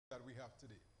have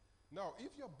today. Now,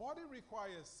 if your body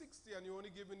requires 60 and you're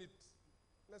only giving it,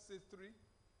 let's say 3,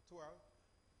 12,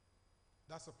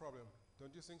 that's a problem.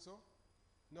 Don't you think so?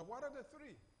 Now, what are the 3?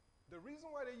 The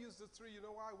reason why they use the 3, you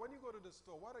know why? When you go to the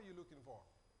store, what are you looking for?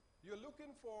 You're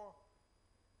looking for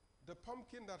the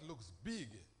pumpkin that looks big.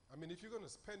 I mean, if you're going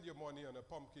to spend your money on a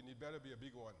pumpkin, it better be a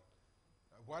big one.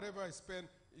 Whatever I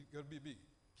spend, it got to be big.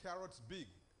 Carrots,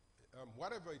 big.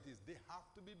 Whatever it is, they have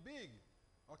to be big.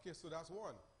 Okay, so that's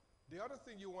one. The other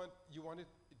thing you want it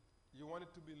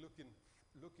to be looking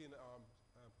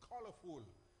colorful.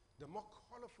 The more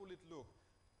colorful it looks,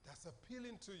 that's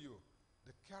appealing to you.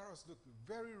 The carrots look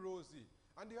very rosy.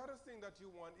 And the other thing that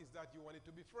you want is that you want it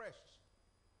to be fresh.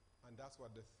 And that's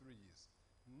what the 3 is.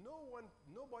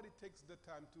 Nobody takes the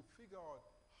time to figure out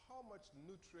how much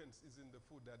nutrients is in the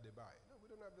food that they buy. No, we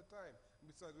don't have the time.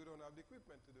 Besides, we don't have the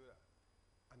equipment to do that.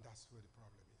 And that's where the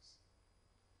problem is.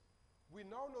 We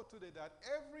now know today that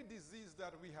every disease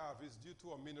that we have is due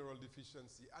to a mineral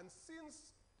deficiency. And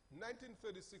since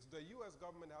 1936, the U.S.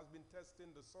 government has been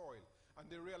testing the soil. And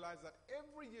they realize that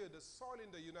every year the soil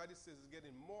in the United States is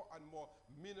getting more and more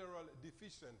mineral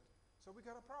deficient. So we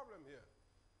got a problem here.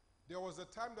 There was a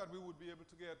time that we would be able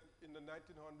to get, in the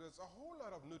 1900s, a whole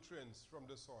lot of nutrients from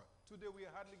the soil. Today we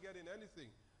are hardly getting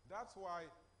anything. That's why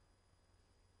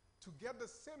to get the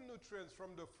same nutrients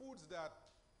from the foods that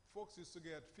folks used to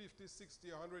get 50,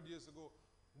 60, 100 years ago,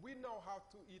 we now have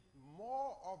to eat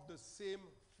more of the same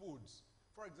foods.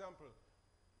 For example,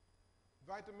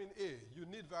 vitamin A. You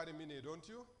need vitamin A, don't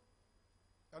you?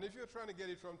 And if you're trying to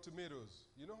get it from tomatoes,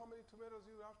 you know how many tomatoes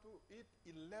you have to eat?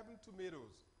 11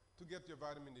 tomatoes to get your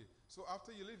vitamin A. So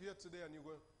after you leave here today and you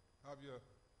go have your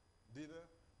dinner,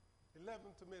 11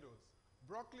 tomatoes.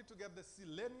 Broccoli to get the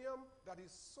selenium that is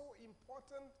so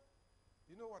important.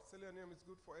 You know what selenium is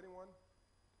good for anyone?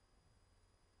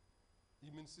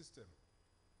 Immune system.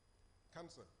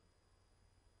 Cancer.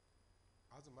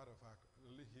 As a matter of fact,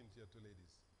 a little hint here to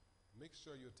ladies. Make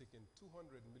sure you're taking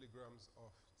 200 milligrams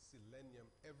of selenium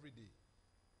every day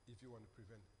if you want to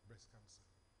prevent breast cancer.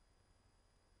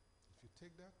 If you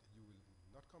take that, you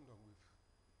will not come down with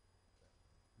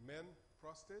men,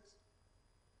 prostate.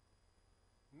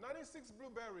 96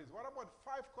 blueberries. What about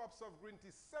 5 cups of green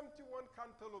tea? 71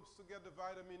 cantaloupes to get the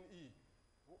vitamin E.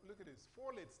 Look at this.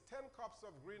 Folates, 10 cups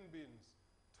of green beans,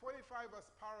 25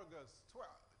 asparagus.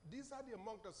 These are the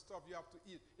amount of stuff you have to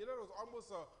eat. You know, it's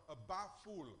almost a bath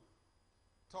full,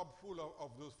 tub full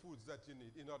of those foods that you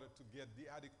need in order to get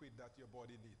the adequate that your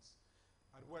body needs.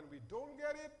 And when we don't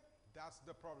get it, that's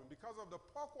the problem. Because of the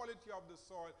poor quality of the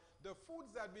soil, the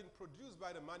foods that have been produced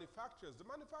by the manufacturers,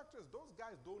 those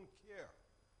guys don't care.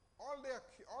 All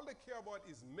they care about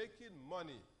is making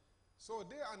money. So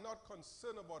they are not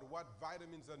concerned about what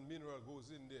vitamins and mineral goes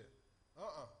in there.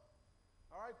 All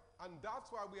right? And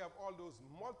that's why we have all those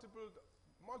multiple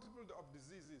of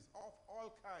diseases of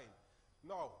all kinds.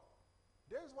 Now,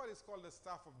 there's what is called the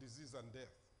staff of disease and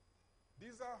death.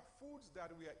 These are foods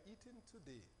that we are eating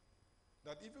today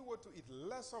that if we were to eat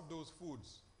less of those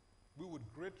foods, we would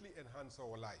greatly enhance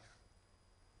our life.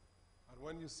 And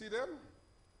when you see them,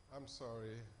 I'm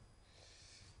sorry,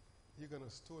 you're going to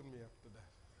stone me after that.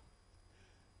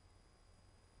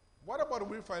 What about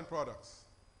refined products?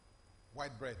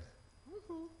 White bread.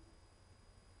 Woohoo.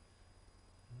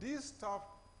 This stuff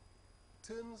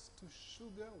turns to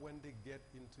sugar when they get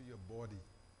into your body.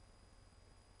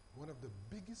 One of the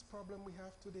biggest problems we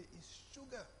have today is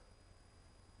sugar.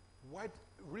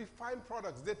 Refined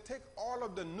products, they take all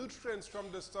of the nutrients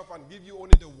from the stuff and give you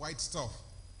only the white stuff.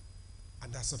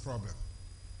 And that's a problem.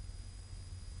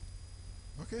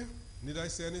 Okay? Need I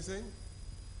say anything?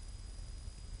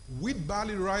 Wheat,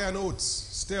 barley, rye, and oats,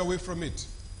 stay away from it.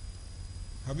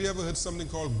 Have you ever heard something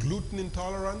called gluten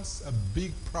intolerance? A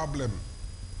big problem.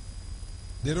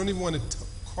 They don't even want to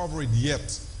cover it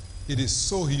yet. It is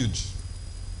so huge.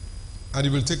 And it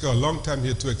will take a long time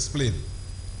here to explain.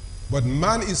 But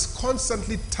man is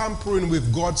constantly tampering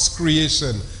with God's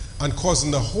creation and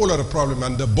causing a whole lot of problem.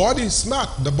 And the body is smart.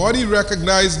 The body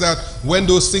recognizes that when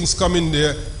those things come in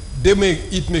there,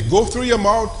 it may go through your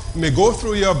mouth, it may go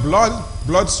through your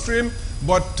bloodstream,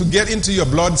 but to get into your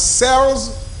blood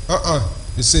cells,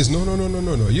 it says, no,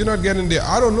 you're not getting there.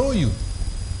 I don't know you.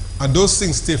 And those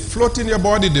things, they float in your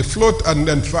body, they float and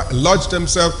then lodge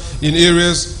themselves in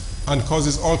areas and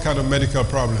causes all kinds of medical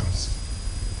problems.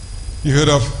 You heard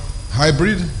of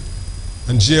hybrid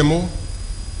and GMO?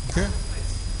 Okay.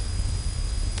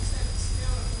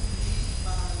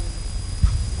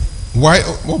 Why?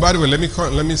 Oh, by the way, let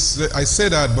me say, I say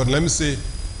that, but let me say,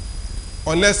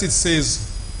 unless it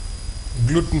says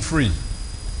gluten-free.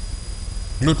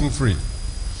 Gluten-free.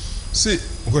 See,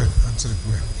 go ahead, answer it.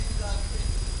 Go ahead.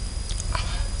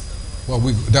 Well,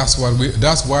 that's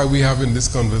why we're having this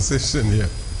conversation here.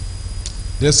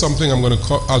 There's something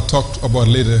I'll talk about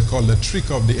later called the trick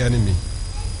of the enemy.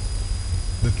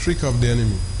 The trick of the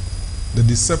enemy. The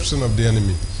deception of the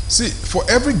enemy. See, for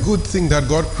every good thing that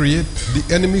God creates,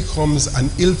 the enemy comes and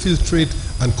infiltrates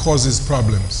and causes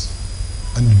problems.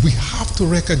 And we have to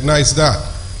recognize that.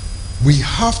 We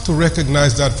have to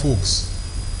recognize that, folks.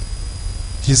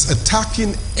 He's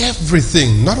attacking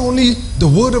everything. Not only the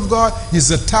Word of God,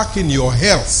 he's attacking your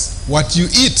health, what you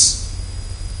eat.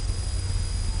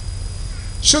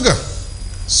 Sugar,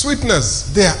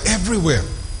 sweeteners, they are everywhere.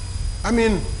 I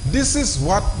mean, this is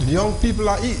what young people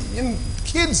are eating.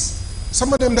 Kids,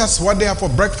 some of them, that's what they have for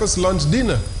breakfast, lunch,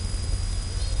 dinner.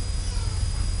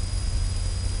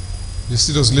 You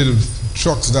see those little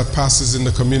trucks that passes in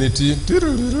the community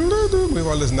with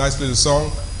all this nice little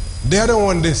song. They're the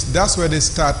one, that's where they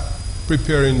start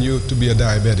preparing you to be a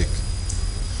diabetic.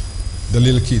 The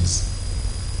little kids.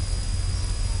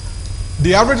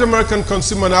 The average American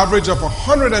consumes an average of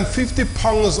 150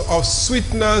 pounds of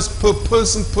sweeteners per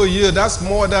person per year. That's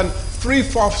more than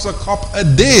 3/4 a cup a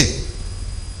day.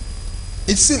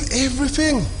 It's in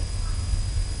everything.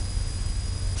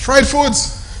 Fried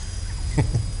foods.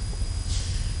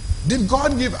 Did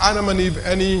God give Adam and Eve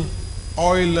any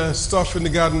oil stuff in the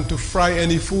garden to fry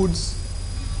any foods?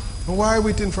 Why are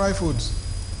we eating fried foods?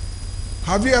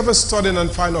 Have you ever studied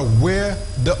and find out where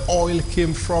the oil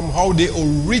came from? How they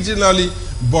originally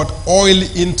brought oil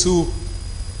into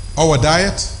our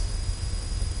diet?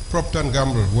 Procter &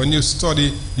 Gamble. When you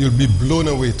study, you'll be blown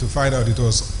away to find out it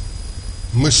was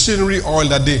machinery oil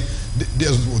that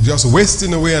they're just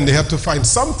wasting away, and they had to find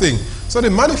something. So they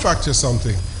manufacture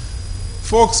something.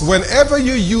 Folks, whenever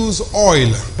you use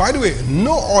oil, by the way,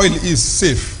 no oil is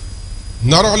safe.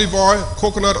 Not olive oil,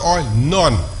 coconut oil,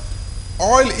 none.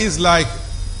 Oil is like,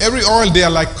 every oil, they are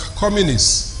like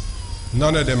communists.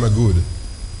 None of them are good.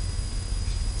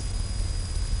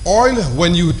 Oil,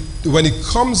 when it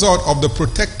comes out of the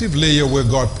protective layer where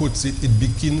God puts it, it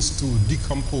begins to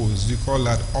decompose. You call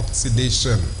that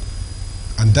oxidation.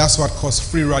 And that's what causes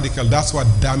free radical. That's what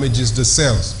damages the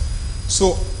cells.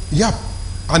 So, yeah.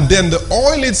 And then the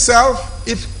oil itself,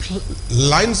 it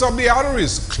lines up the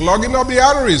arteries, clogging up the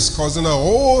arteries, causing a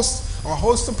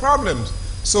host of problems.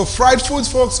 So fried foods,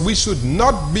 folks, we should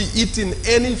not be eating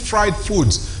any fried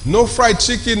foods. No fried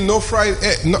chicken, no fried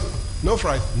egg,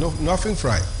 nothing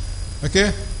fried.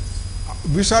 Okay?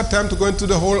 We shall have time to go into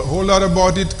the whole lot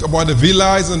about it, about the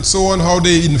villi and so on, how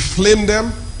they inflame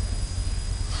them.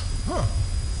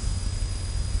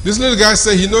 This little guy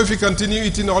said, he knows if he continue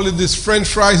eating all of these French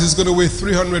fries, he's going to weigh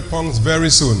 300 pounds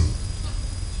very soon.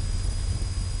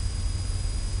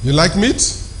 You like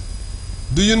meat?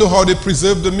 Do you know how they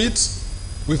preserve the meat?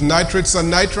 With nitrates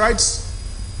and nitrites?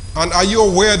 And are you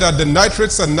aware that the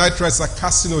nitrates and nitrites are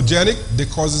carcinogenic? They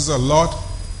causes a lot.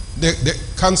 They're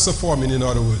cancer forming, in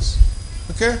other words.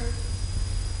 Okay?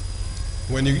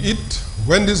 When you eat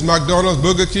Wendy's, McDonald's,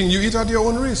 Burger King, you eat at your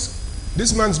own risk.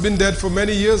 This man's been dead for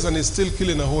many years and is still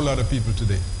killing a whole lot of people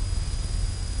today.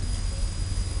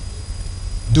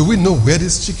 Do we know where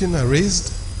these chickens are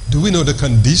raised? Do we know the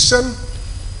condition?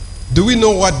 Do we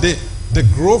know what the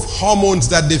growth hormones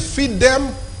that they feed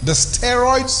them? The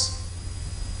steroids?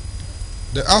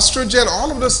 The estrogen?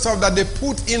 All of the stuff that they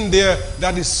put in there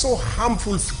that is so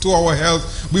harmful to our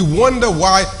health. We wonder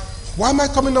why am I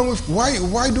coming down with,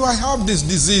 why do I have these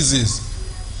diseases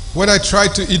when I try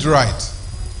to eat right?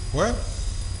 Well,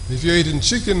 if you're eating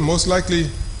chicken, most likely,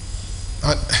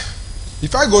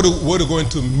 if I were to go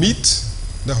into meat,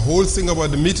 the whole thing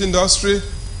about the meat industry,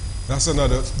 that's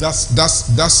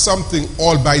something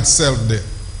all by itself there.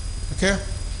 Okay?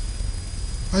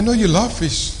 I know you love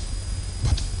fish,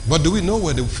 but do we know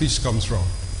where the fish comes from?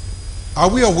 Are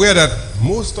we aware that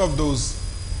most of those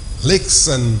lakes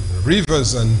and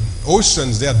rivers and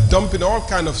oceans, they are dumping all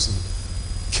kind of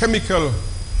chemical,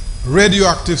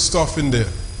 radioactive stuff in there?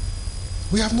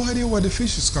 We have no idea where the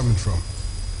fish is coming from.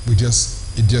 It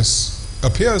just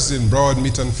appears in broad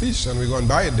meat and fish, and we go and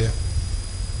buy it there.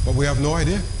 But we have no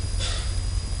idea.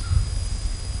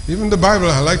 Even the Bible,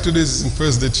 I like to do this in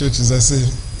First Day churches, I say,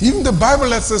 even the Bible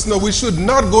lets us know we should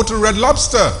not go to Red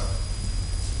Lobster.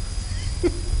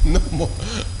 No more.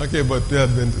 Okay, but the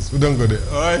Adventists, we don't go there.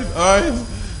 All right.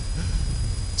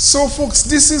 So, folks,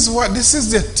 this is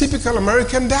the typical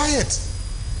American diet.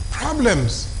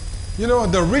 Problems. You know,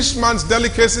 the rich man's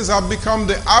delicacies have become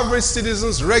the average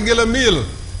citizen's regular meal.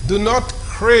 Do not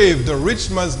crave the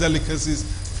rich man's delicacies,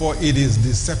 for it is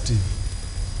deceptive.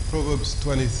 Proverbs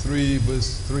 23,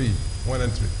 verse 3, 1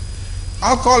 and 3.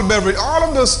 Alcohol, beverage, all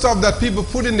of the stuff that people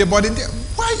put in their body.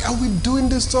 Why are we doing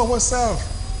this to ourselves?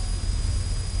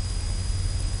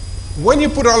 when you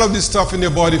put all of this stuff in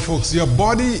your body, folks, your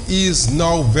body is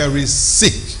now very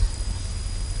sick.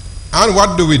 And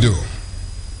what do?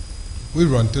 We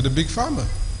run to the big pharma.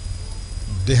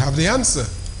 They have the answer.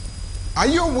 Are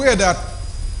you aware that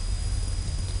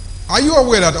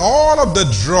all of the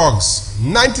drugs,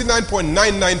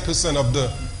 99.99% of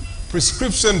the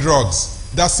prescription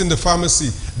drugs that's in the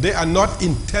pharmacy, they are not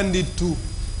intended to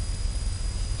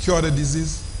cure the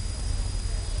disease?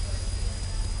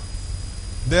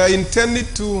 They are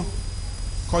intended to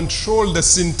control the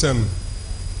symptom,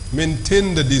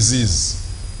 maintain the disease,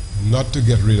 not to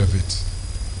get rid of it.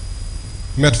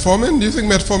 Metformin, do you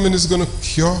think metformin is going to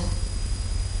cure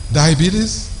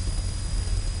diabetes?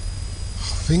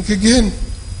 Think again.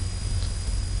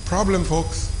 Problem,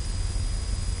 folks.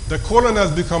 The colon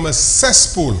has become a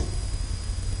cesspool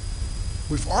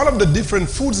with all of the different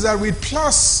foods that we eat.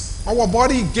 Plus, our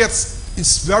body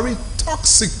it's very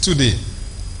toxic today.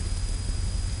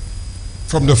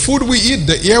 From the food we eat,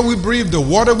 the air we breathe, the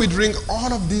water we drink,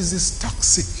 all of this is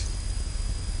toxic.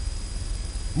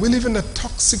 We live in a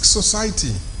toxic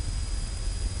society.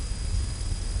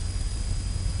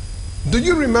 Do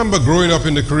you remember growing up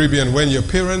in the Caribbean when your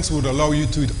parents would allow you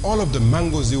to eat all of the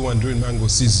mangoes you want during mango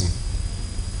season?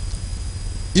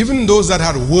 Even those that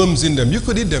had worms in them, you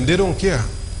could eat them, they don't care.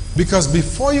 Because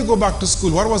before you go back to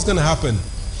school, what was going to happen?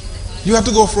 You have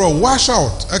to go for a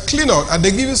washout, a clean out, and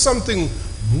they give you something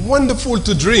wonderful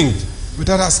to drink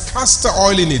that has castor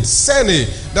oil in it, sene,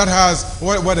 that has,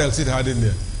 what else it had in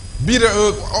there? Bitter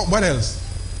herb, what else?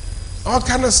 All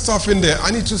kind of stuff in there,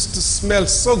 and it just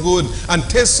smells so good and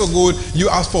tastes so good. You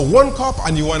ask for one cup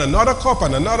and you want another cup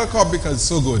and another cup because it's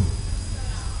so good.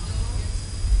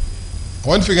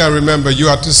 One thing I remember, you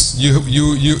have to,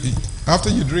 after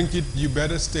you drink it, you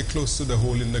better stay close to the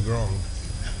hole in the ground.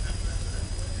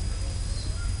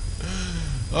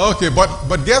 Okay,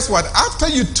 but guess what? After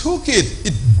you took it,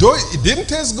 it didn't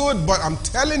taste good, but I'm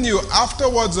telling you,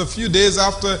 afterwards, a few days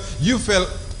after, you felt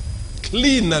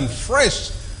clean and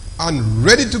fresh and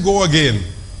ready to go again.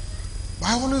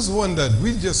 I always wondered,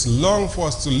 we just long for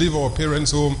us to leave our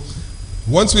parents' home.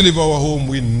 Once we leave our home,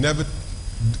 we never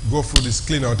go through this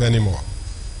clean out anymore.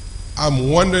 I'm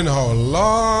wondering how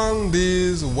long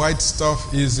this white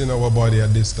stuff is in our body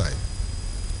at this time.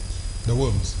 The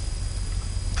worms.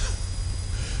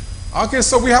 Okay,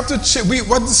 so we have to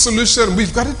what's the solution?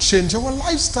 We've got to change our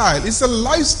lifestyle. It's a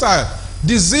lifestyle.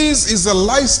 Disease is a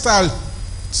lifestyle.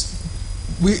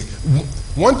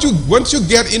 Once you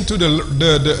get into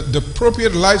the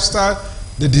appropriate lifestyle,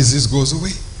 the disease goes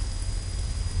away.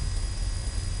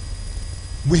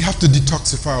 We have to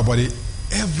detoxify our body.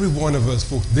 Every one of us,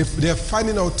 folks, they're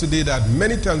finding out today that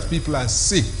many times people are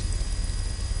sick.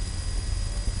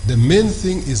 The main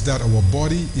thing is that our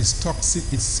body is toxic.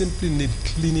 It simply needs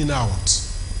cleaning out.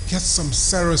 Get some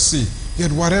Cerasee,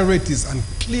 get whatever it is, and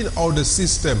clean out the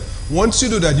system. Once you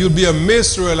do that, you'll be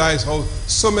amazed to realize how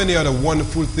so many other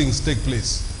wonderful things take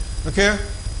place. Okay?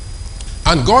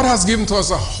 And God has given to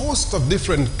us a host of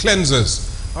different cleansers.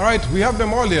 All right, we have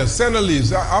them all here. Senna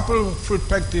leaves, apple fruit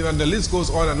pectin, and the list goes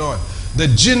on and on. The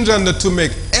ginger and the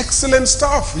turmeric, excellent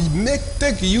stuff.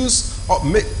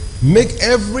 Make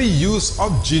every use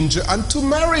of ginger and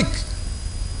turmeric.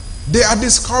 They are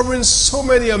discovering so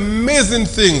many amazing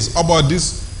things about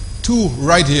these two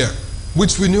right here,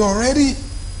 which we knew already.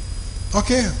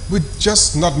 Okay, we're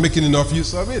just not making enough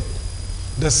use of it.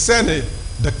 The sene,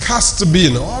 the castor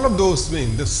bean, all of those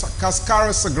things, the cascara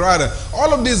sagrada,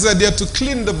 all of these are there to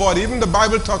clean the body. Even the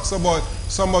Bible talks about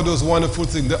some of those wonderful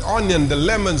things. The onion, the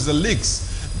lemons, the leeks,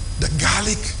 the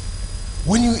garlic.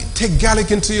 When you take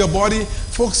garlic into your body,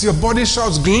 folks, your body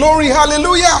shouts, glory,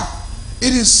 hallelujah.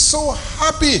 It is so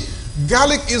happy.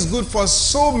 Garlic is good for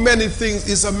so many things.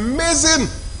 It's amazing.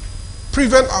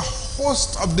 Prevent a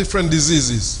host of different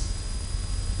diseases.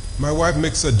 My wife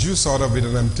makes a juice out of it,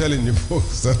 and I'm telling you,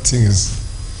 folks, that thing is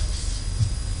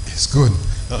good.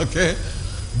 Okay?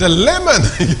 The lemon,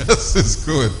 yes, it's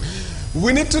good.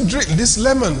 We need to drink this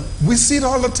lemon. We see it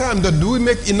all the time. Do we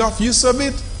make enough use of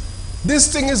it?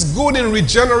 This thing is good in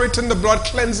regenerating the blood,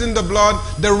 cleansing the blood.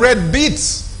 The red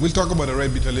beets, we'll talk about the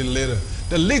red beet a little later.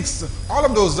 The leeks, all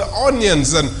of those, the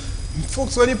onions, and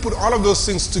folks, when you put all of those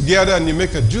things together and you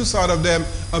make a juice out of them,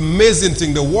 amazing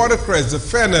thing. The watercress, the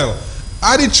fennel,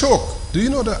 artichoke. Do you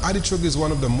know that artichoke is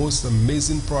one of the most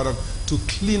amazing products to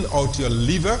clean out your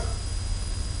liver?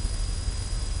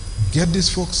 Get this,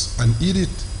 folks, and eat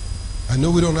it. I know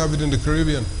we don't have it in the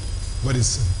Caribbean, but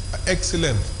it's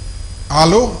excellent.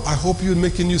 Aloe, I hope you're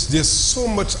making use. There's so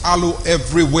much aloe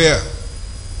everywhere.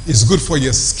 It's good for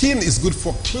your skin, it's good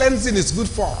for cleansing, it's good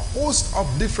for a host of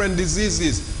different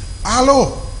diseases.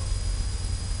 Aloe.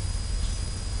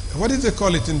 what did they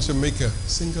call it in Jamaica?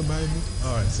 Single Bible?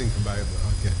 All right, Single Bible.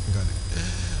 Okay, got it.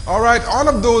 All right, all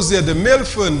of those here, the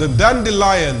milfern, the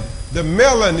dandelion, the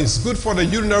melon is good for the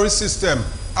urinary system.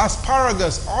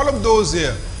 Asparagus, all of those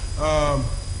here.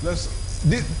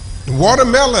 The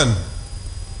watermelon,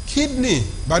 kidney.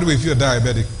 By the way, if you're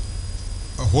diabetic,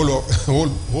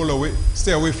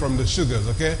 stay away from the sugars,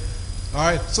 okay?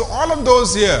 All right, so all of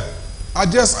those here are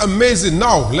just amazing.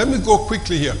 Now, let me go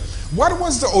quickly here. What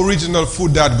was the original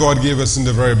food that God gave us in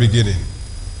the very beginning?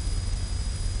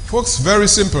 Folks, very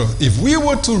simple. If we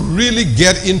were to really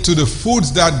get into the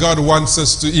foods that God wants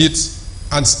us to eat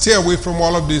and stay away from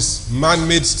all of this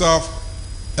man-made stuff,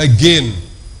 again,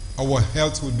 our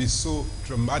health would be so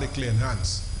dramatically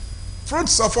enhanced.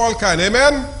 Fruits of all kinds,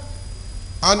 amen?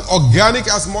 And organic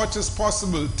as much as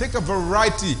possible. Take a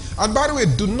variety. And by the way,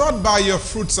 do not buy your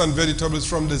fruits and vegetables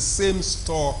from the same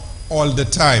store all the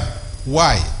time.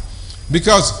 Why?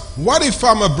 Because what if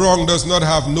Farmer Brown does not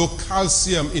have no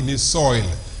calcium in his soil?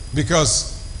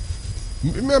 Because,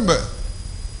 remember,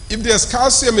 if there's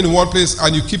calcium in one place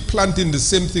and you keep planting the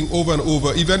same thing over and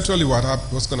over, eventually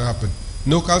what's going to happen?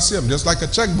 No calcium, just like a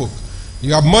checkbook.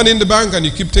 You have money in the bank and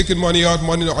you keep taking money out,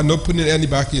 and not putting any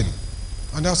back in.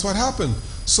 And that's what happened.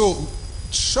 So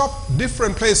shop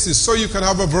different places so you can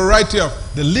have a variety of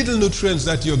the little nutrients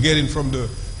that you're getting from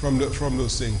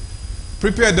those things.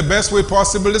 Prepare the best way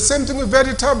possible. The same thing with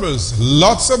vegetables.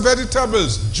 Lots of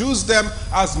vegetables. Juice them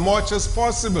as much as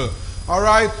possible. All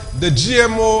right? The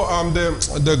GMO,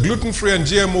 the gluten-free and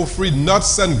GMO-free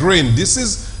nuts and grain. This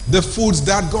is the foods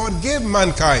that God gave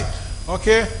mankind.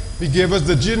 Okay? He gave us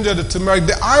the ginger, the turmeric,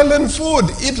 the island food.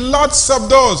 Eat lots of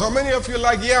those. How many of you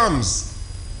like yams?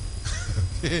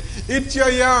 Eat your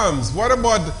yams. What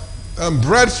about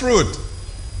breadfruit?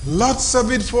 Lots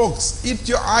of it, folks. Eat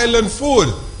your island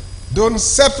food. Don't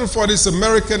settle for this the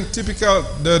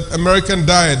American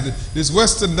diet. This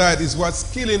Western diet is what's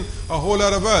killing a whole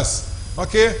lot of us.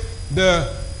 Okay?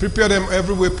 Prepare them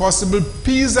every way possible.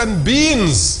 Peas and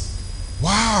beans.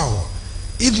 Wow.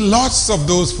 Eat lots of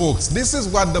those, folks. This is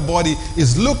what the body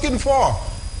is looking for.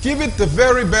 Give it the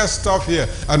very best stuff here.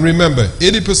 And remember,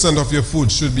 80% of your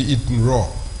food should be eaten raw.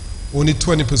 Only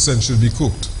 20% should be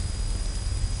cooked.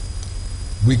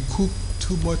 We cook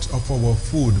too much of our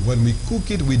food. When we cook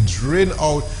it, we drain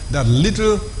out that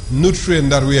little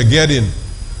nutrient that we are getting.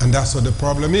 And that's what the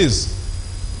problem is.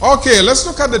 Okay, let's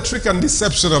look at the trick and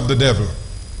deception of the devil.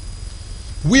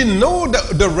 We know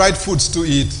the right foods to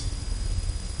eat.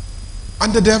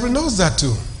 And the devil knows that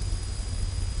too.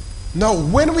 Now,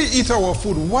 when we eat our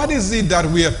food, what is it that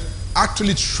we are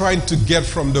actually trying to get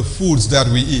from the foods that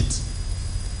we eat?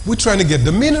 We're trying to get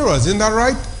the minerals, isn't that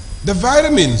right? The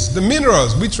vitamins, the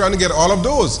minerals, we're trying to get all of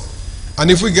those.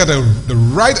 And if we get the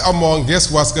right amount,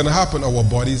 guess what's going to happen? Our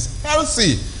body is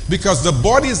healthy because the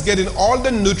body is getting all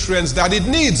the nutrients that it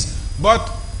needs.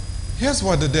 But here's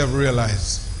what the devil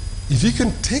realized. If he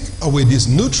can take away these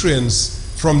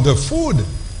nutrients from the food,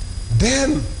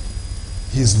 then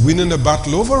he's winning the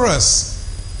battle over us.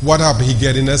 What happened? He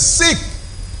getting us sick.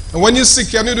 And when you're sick,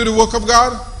 can you do the work of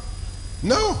God?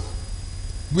 No.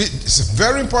 It's a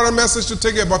very important message to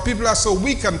take it, but people are so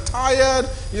weak and tired,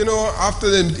 after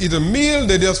they eat a meal,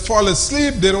 they just fall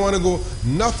asleep. They don't want to go.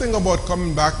 Nothing about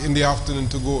coming back in the afternoon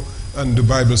to go and do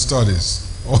Bible studies.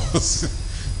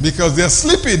 Because they're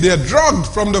sleepy, they're drugged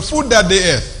from the food that they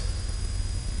ate.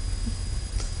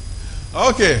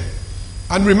 Okay.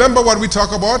 And remember what we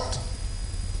talk about?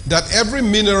 That every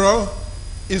mineral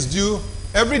is due,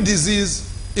 every disease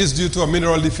is due to a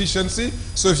mineral deficiency.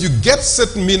 So if you get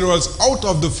certain minerals out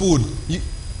of the food,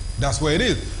 that's where it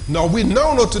is. Now we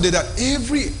now know today that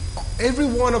every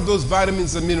one of those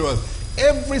vitamins and minerals,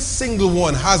 every single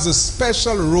one has a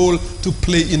special role to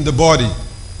play in the body.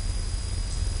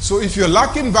 So if you're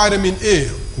lacking vitamin A,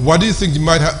 what do you think you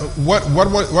might have? What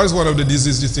is one of the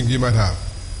diseases you think you might have?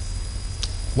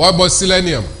 What about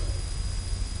selenium?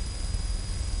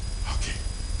 Okay.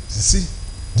 You see,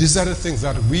 these are the things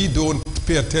that we don't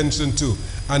pay attention to.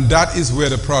 And that is where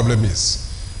the problem is.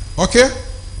 Okay?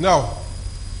 Now,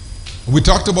 we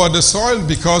talked about the soil.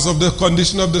 Because of the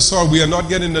condition of the soil, we are not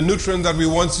getting the nutrients that we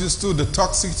once used to, the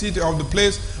toxicity of the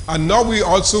place. And now we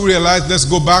also realize, let's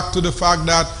go back to the fact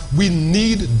that we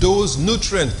need those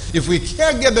nutrients. If we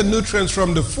can't get the nutrients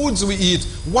from the foods we eat,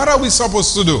 what are we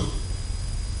supposed to do?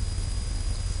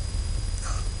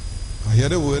 I hear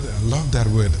the word. I love that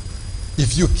word.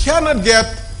 If you cannot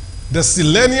get the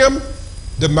selenium,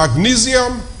 the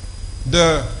magnesium,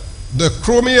 the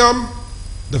chromium,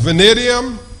 the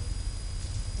vanadium,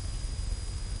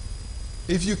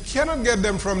 if you cannot get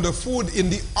them from the food in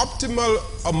the optimal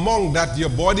amount that your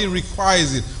body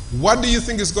requires it, what do you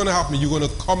think is going to happen? You're going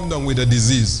to come down with a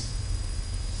disease.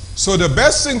 So the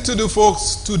best thing to do,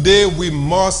 folks, today we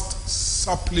must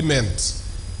supplement.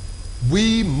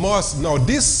 We must. Now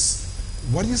this,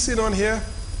 what are you seeing on here?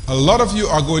 A lot of you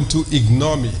are going to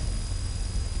ignore me.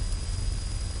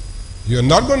 You're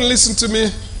not going to listen to me.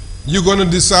 You're going to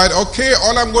decide, okay,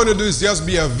 all I'm going to do is just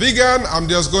be a vegan. I'm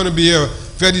just going to be a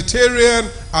vegetarian,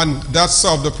 and that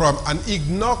solves the problem. And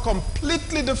ignore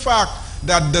completely the fact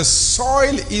that the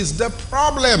soil is the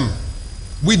problem.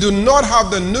 We do not have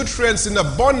the nutrients in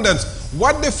abundance.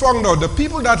 What they found out, the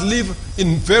people that live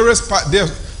in various parts, there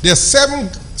are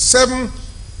seven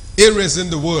areas in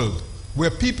the world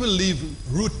where people live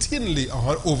routinely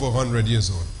over 100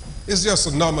 years old. It's just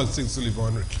a normal thing to live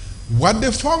 100. What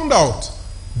they found out,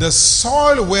 the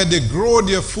soil where they grow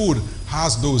their food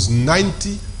has those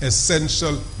 90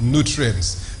 essential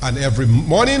nutrients. And every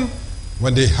morning,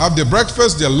 when they have their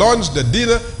breakfast, their lunch, their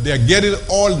dinner, they are getting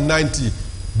all 90.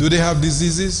 Do they have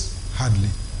diseases? Hardly.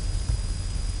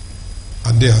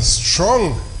 And they are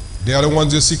strong. They are the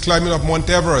ones you see climbing up Mount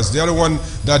Everest. They are the ones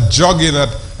that jogging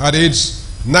at age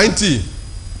 90.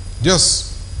 They're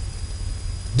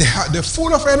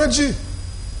full of energy.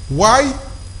 Why?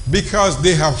 Because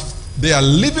they are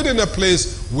living in a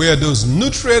place where those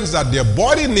nutrients that their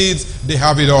body needs, they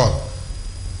have it all.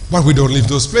 But we don't live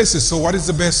those places. So what is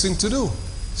the best thing to do?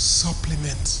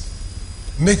 Supplement.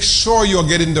 Make sure you're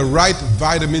getting the right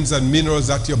vitamins and minerals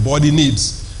that your body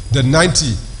needs. The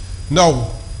 90.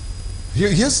 Now,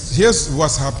 here's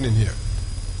what's happening here.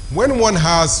 When one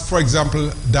has, for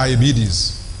example,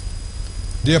 diabetes,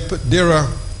 there are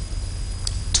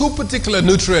two particular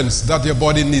nutrients that your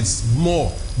body needs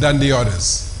more than the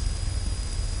others.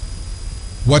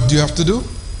 What do you have to do?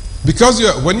 Because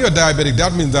when you're diabetic,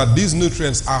 that means that these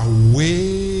nutrients are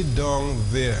way down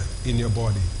there in your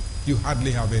body. You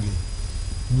hardly have any.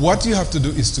 What you have to do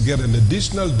is to get an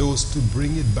additional dose to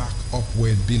bring it back up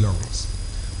where it belongs.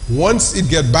 Once it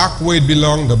gets back where it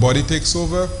belongs, the body takes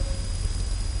over.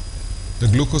 The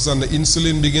glucose and the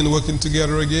insulin begin working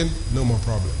together again. No more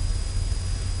problem.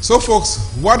 So folks,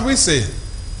 what we say,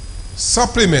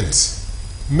 supplement.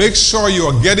 Make sure you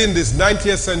are getting these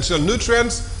 90 essential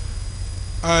nutrients.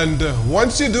 And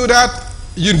once you do that,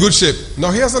 you're in good shape.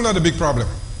 Now here's another big problem.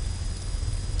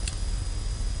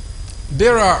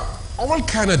 There are all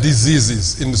kind of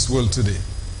diseases in this world today.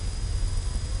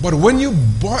 But when you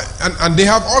buy, and they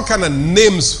have all kind of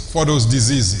names for those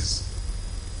diseases.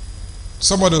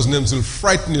 Some of those names will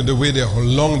frighten you the way how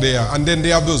long they are. And then they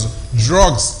have those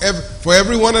drugs. For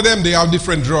every one of them, they have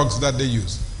different drugs that they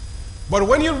use. But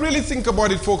when you really think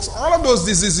about it, folks, all of those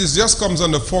diseases just comes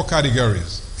under four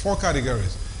categories. Four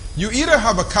categories. You either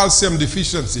have a calcium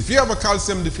deficiency. If you have a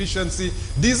calcium deficiency,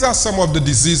 these are some of the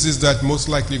diseases that most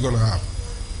likely you're going to have.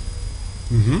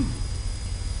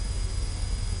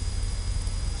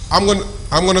 I'm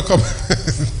going to come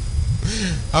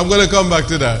I'm going to come back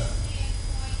to that.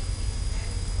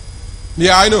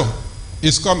 Yeah, I know.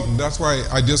 It's come. That's why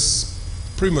I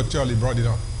just prematurely brought it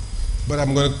up. But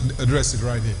I'm going to address it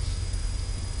right here.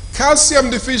 Calcium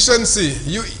deficiency.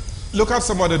 You look at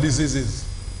some other diseases.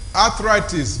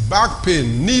 Arthritis, back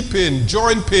pain, knee pain,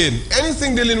 joint pain,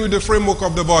 anything dealing with the framework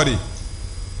of the body.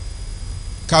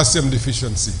 Calcium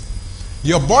deficiency.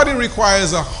 Your body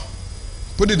requires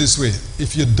put it this way,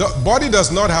 if your body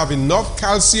does not have enough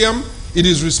calcium, it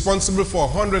is responsible for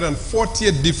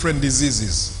 148 different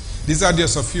diseases. These are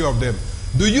just a few of them.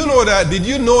 Do you know that? Did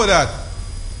you know that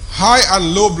high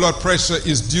and low blood pressure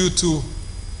is due to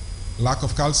lack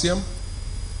of calcium?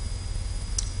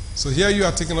 So here you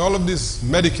are taking all of this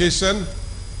medication.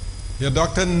 Your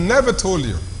doctor never told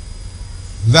you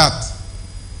that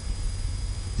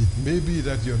it may be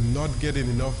that you're not getting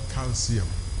enough calcium.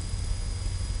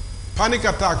 Panic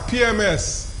attack,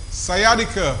 PMS,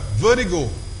 sciatica, vertigo,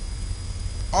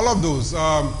 all of those.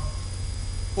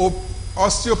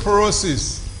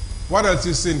 Osteoporosis. What else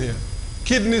is in here?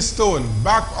 Kidney stone,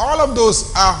 back, all of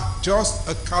those are just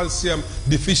a calcium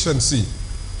deficiency.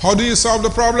 How do you solve the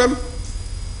problem?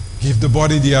 Give the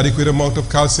body the adequate amount of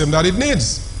calcium that it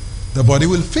needs. The body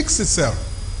will fix itself.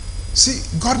 See,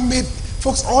 God made,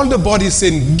 folks, all the body is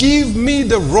saying, give me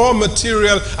the raw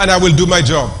material and I will do my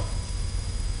job.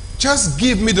 Just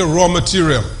give me the raw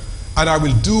material and I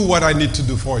will do what I need to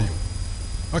do for you.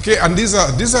 Okay, and these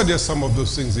are just some of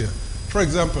those things here. For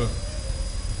example,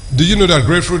 do you know that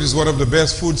grapefruit is one of the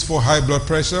best foods for high blood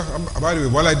pressure? By the way,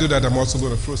 while I do that, I'm also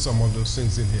going to throw some of those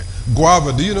things in here.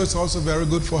 Guava, do you know it's also very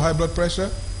good for high blood pressure?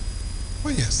 Oh,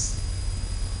 yes.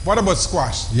 What about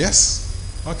squash? Yes.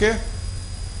 Okay.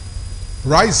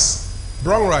 Rice,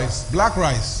 brown rice, black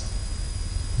rice,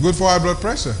 good for high blood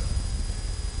pressure.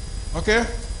 Okay.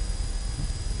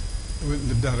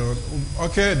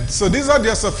 Okay, so these are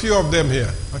just a few of them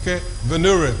here. Okay,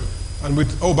 venereal. And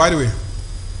with, oh, by the way,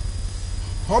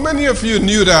 how many of you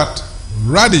knew that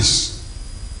radish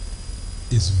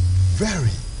is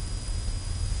very,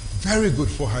 very good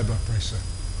for high blood pressure?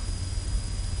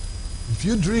 If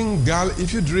you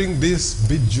drink this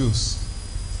beet juice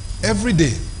every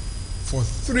day for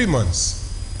 3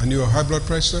 months and you have high blood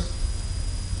pressure,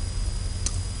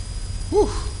 whew,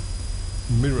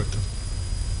 miracle.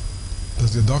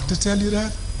 Does the doctor tell you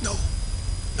that? No.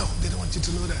 No, they don't want you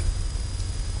to know that.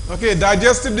 Okay,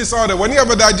 digestive disorder. When you have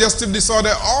a digestive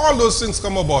disorder, all those things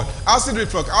come about. Acid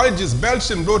reflux, allergies,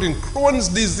 belching, bloating, Crohn's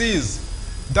disease,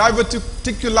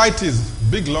 diverticulitis,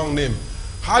 big long name,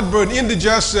 heartburn,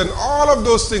 indigestion, all of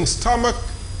those things, stomach,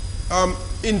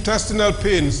 intestinal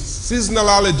pains, seasonal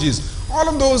allergies, all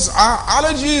of those are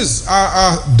allergies,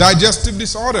 are digestive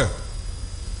disorder.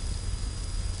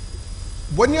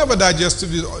 When you have a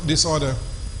digestive disorder,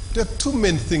 there are two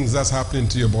main things that's happening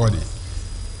to your body.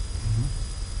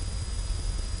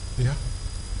 Yeah?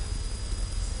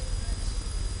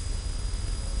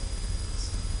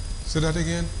 Say that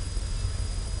again.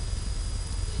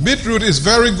 Beetroot is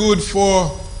very good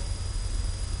for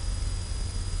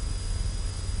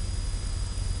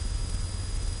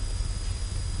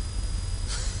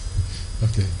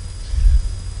okay.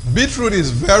 Beetroot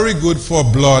is very good for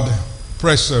blood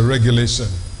pressure regulation.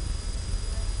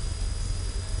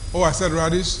 Oh, I said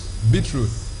radish? Beetroot.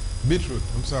 Beetroot.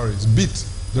 I'm sorry. It's beet,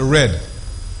 the red.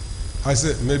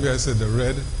 Maybe I said the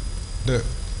red, the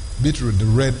beetroot, the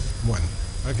red one.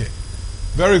 Okay.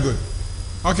 Very good.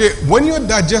 Okay, when you're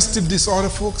digestive disorder,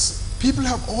 folks, people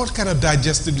have all kind of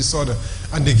digestive disorder,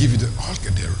 and they give you the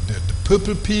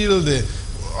purple pill,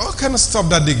 all kind of stuff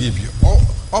that they give you.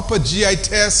 Upper GI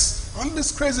tests, all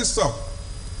this crazy stuff.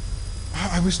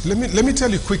 I wish. Let me tell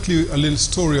you quickly a little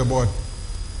story about.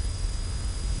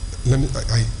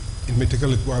 It may take a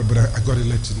little while, but I got to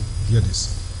let you hear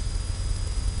this.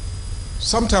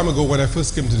 Some time ago, when I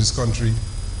first came to this country,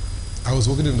 I was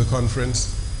working in the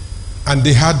conference, and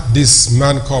they had this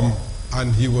man come,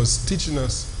 and he was teaching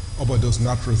us about those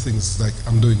natural things like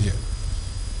I'm doing here.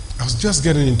 I was just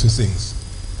getting into things,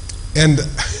 and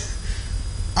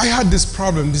I had this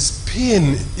problem, this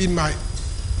pain in my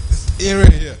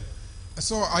area here.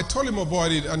 So I told him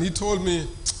about it, and he told me,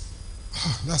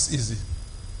 oh, that's easy.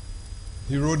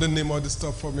 He wrote the name of the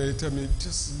stuff for me. He told me,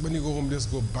 just when you go home, just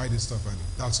go buy this stuff, and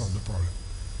that'll solve the problem.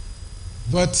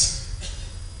 But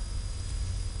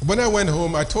when I went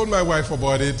home, I told my wife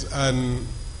about it, and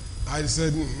I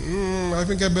said, I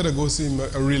think I better go see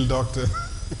a real doctor.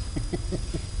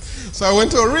 So I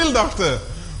went to a real doctor,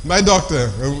 my doctor,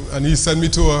 and he sent me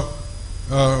to a,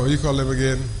 what do you call them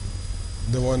again?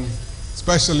 The one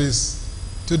specialist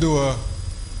to do what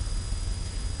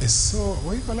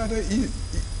do you call that?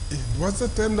 What's the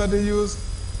term that they use?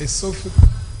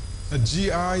 A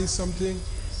GI something?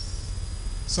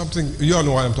 Something, you all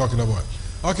know what I'm talking about.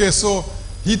 Okay, so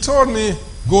he told me,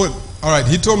 good. All right,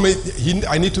 he told me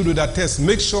I need to do that test.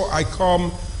 Make sure I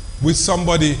come with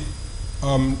somebody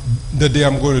the day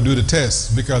I'm going to do the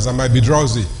test, because I might be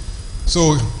drowsy.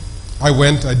 So I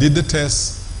went, I did the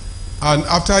test, and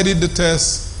after I did the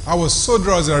test, I was so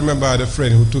drowsy. I remember I had a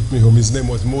friend who took me home. His name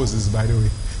was Moses, by the way.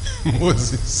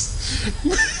 Moses.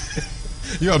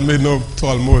 You all may know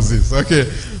tall Moses. Okay,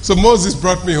 so Moses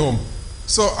brought me home.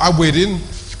 So I'm waiting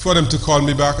for them to call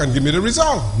me back and give me the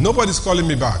result. Nobody's calling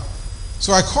me back.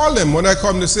 So I call them. When I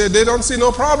come, they say they don't see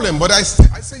no problem. But I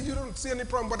say, you don't see any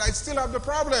problem, but I still have the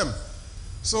problem.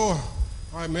 So,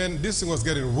 this thing was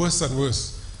getting worse and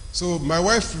worse. So my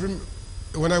wife,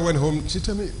 when I went home, she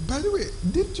told me, by the way,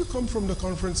 did you come from the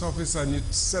conference office and you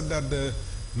said that the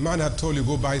man had told you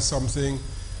go buy something?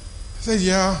 I said,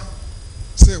 yeah.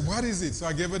 I said, what is it? So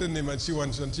I gave her the name, and she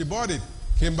went and she bought it.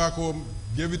 Came back home,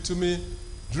 gave it to me,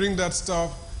 drink that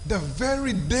stuff. The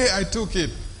very day I took it,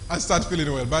 I started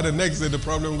feeling well. By the next day, the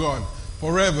problem gone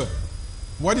forever.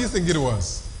 What do you think it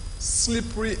was?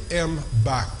 Slippery M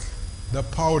back, the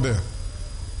powder.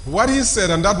 What he said,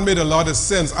 and that made a lot of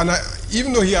sense. And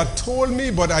even though he had told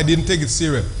me, but I didn't take it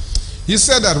serious. He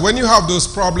said that when you have those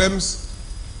problems,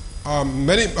 a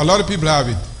lot of people have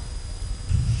it.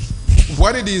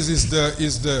 What it is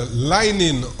the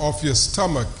lining of your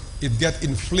stomach. It gets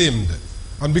inflamed.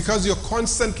 And because you're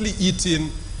constantly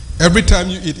eating, every time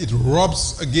you eat, it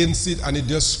rubs against it and it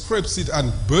just scrapes it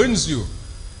and burns you.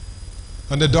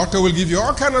 And the doctor will give you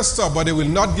all kind of stuff, but they will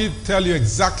not tell you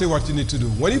exactly what you need to do.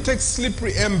 When you take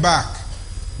Slippery M back,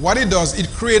 what it does, it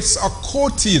creates a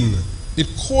coating. It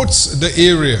coats the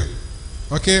area,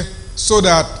 okay? So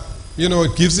that,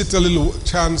 it gives it a little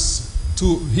chance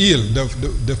to heal.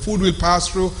 The food will pass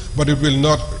through, but it will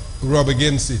not rub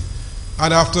against it.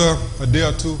 And after a day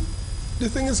or two, the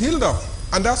thing is healed up.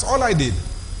 And that's all I did.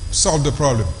 Solve the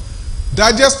problem.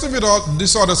 Digestive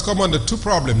disorders come under two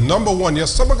problems. Number one, your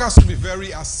stomach has to be very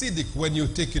acidic when you're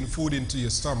taking food into your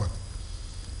stomach.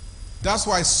 That's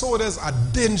why sodas are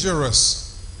dangerous.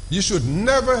 You should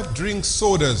never drink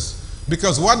sodas,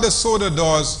 because what the soda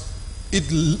does,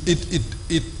 it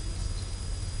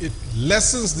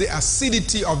lessens the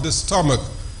acidity of the stomach,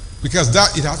 because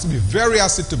it has to be very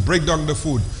acid to break down the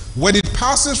food. When it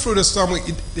passes through the stomach,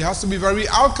 it has to be very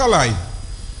alkaline.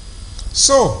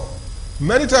 So,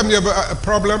 many times you have a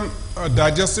problem, a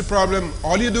digestive problem.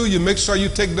 All you do, you make sure you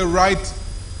take the right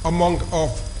amount of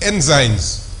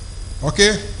enzymes.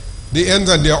 Okay? The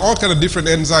enzymes, there are all kind of different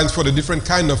enzymes for the different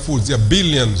kind of foods. There are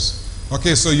billions.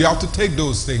 Okay, so you have to take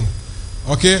those things.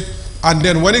 Okay? And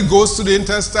then when it goes to the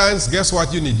intestines, guess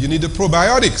what you need? You need the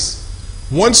probiotics.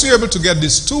 Once you're able to get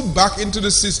these two back into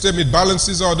the system, it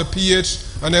balances out the pH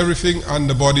and everything, and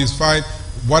the body is fine.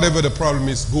 Whatever the problem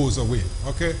is goes away.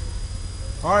 Okay?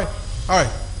 All right? All right.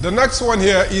 The next one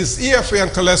here is EFA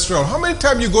and cholesterol. How many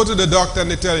times you go to the doctor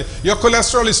and they tell you, your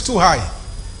cholesterol is too high?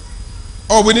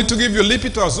 Or we need to give you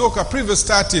Lipitor, Zoca,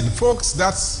 Privestatin. Folks,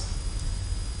 that's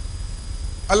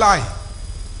a lie.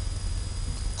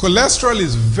 Cholesterol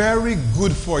is very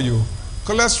good for you.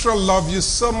 Cholesterol loves you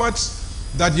so much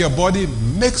that your body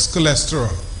makes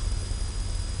cholesterol.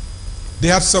 They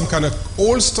had some kind of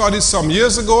old studies some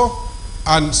years ago,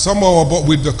 and some are about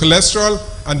with the cholesterol,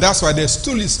 and that's why they're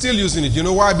still using it. You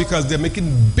know why? Because they're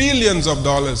making billions of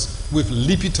dollars with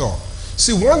Lipitor.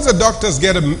 See, once the doctors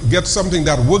get something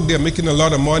that works, they're making a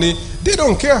lot of money, they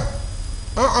don't care.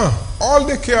 All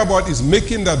they care about is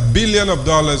making that billion of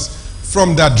dollars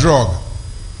from that drug.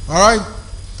 All right?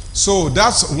 So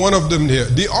that's one of them here.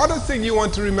 The other thing you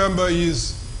want to remember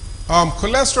is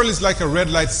cholesterol is like a red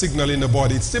light signal in the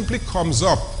body. It simply comes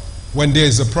up when there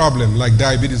is a problem, like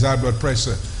diabetes, high blood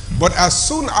pressure. But as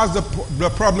soon as the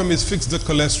problem is fixed, the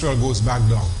cholesterol goes back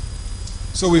down.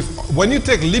 So when you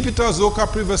take Lipitor, Zoca,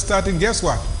 Privestatin, guess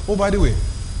what? Oh, by the way,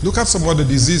 look at some other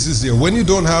diseases here. When you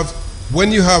don't have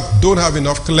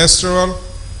enough cholesterol,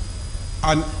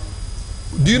 and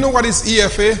do you know what is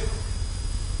EFA?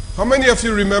 How many of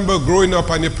you remember growing up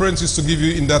and your parents used to give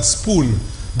you in that spoon,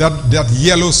 that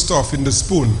yellow stuff in the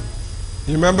spoon?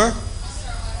 You remember?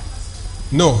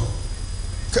 No.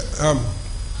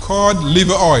 Cod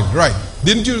liver oil, right.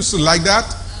 Didn't you used to like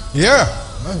that? Yeah.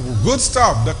 Good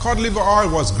stuff. The cod liver oil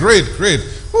was great, great.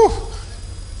 Whew.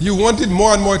 You wanted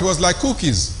more and more. It was like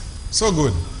cookies. So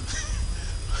good.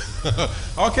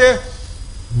 Okay.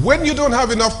 When you don't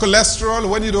have enough cholesterol,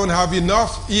 when you don't have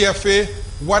enough EFA,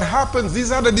 what happens?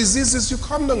 These are the diseases you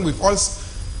come down with.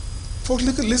 Folks,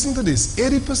 listen to this.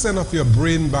 80% of your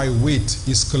brain by weight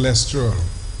is cholesterol.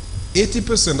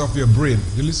 80% of your brain.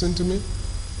 You listen to me?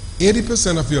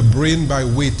 80% of your brain by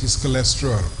weight is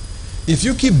cholesterol. If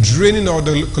you keep draining out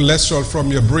the cholesterol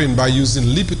from your brain by using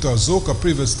Lipitor, Zoca,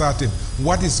 Privestatin,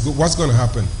 what's going to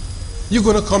happen? You're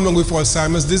going to come along with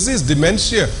Alzheimer's disease,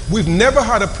 dementia. We've never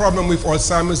had a problem with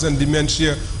Alzheimer's and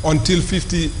dementia until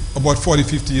about 40,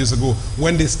 50 years ago,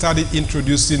 when they started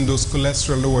introducing those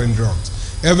cholesterol-lowering drugs.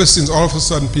 Ever since, all of a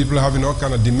sudden, people are having all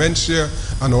kind of dementia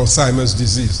and Alzheimer's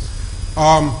disease.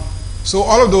 So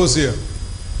all of those here.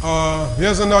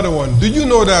 Here's another one. Do you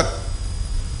know that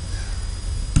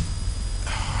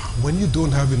when you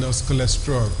don't have enough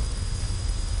cholesterol,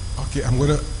 okay,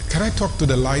 can I talk to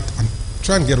the light and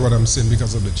try and get what I'm saying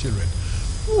because of the children?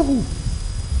 Ooh.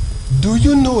 Do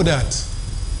you know that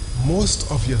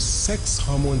most of your sex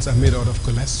hormones are made out of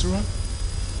cholesterol?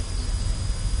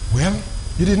 Well,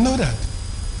 you didn't know that.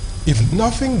 If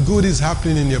nothing good is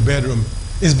happening in your bedroom,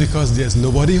 it's because there's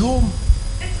nobody home.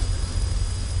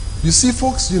 You see,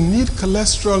 folks, you need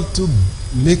cholesterol to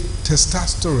make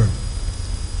testosterone.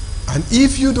 And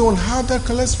if you don't have that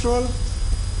cholesterol,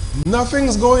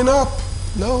 nothing's going up.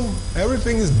 No,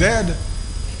 everything is dead.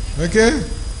 Okay?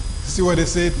 See what they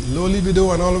say, low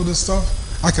libido and all of this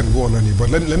stuff? I can go on and but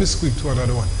let me skip to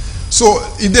another one. So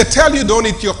if they tell you don't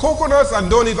eat your coconuts and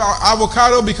don't eat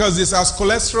avocado because this has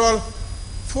cholesterol,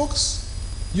 folks,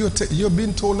 you're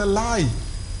being told a lie.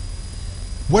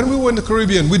 When we were in the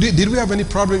Caribbean, did we have any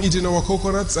problem eating our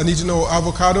coconuts and eating our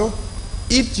avocado?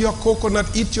 Eat your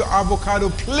coconut, eat your avocado,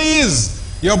 please.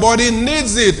 Your body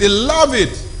needs it. It loves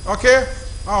it. Okay?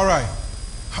 All right.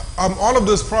 All of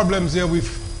those problems here with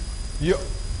you.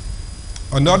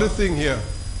 Another thing here.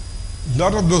 A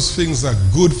lot of those things are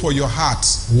good for your heart.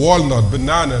 Walnut,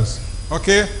 bananas.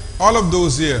 Okay? All of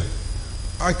those here.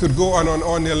 I could go on and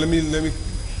on here. Let me.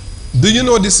 Do you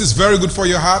know this is very good for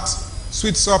your heart?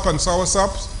 Sweet sop and sour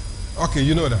sops. Okay,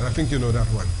 you know that. I think you know that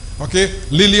one. Okay,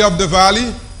 lily of the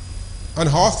valley and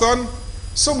hawthorn.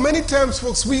 So many times,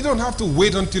 folks, we don't have to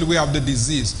wait until we have the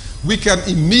disease. We can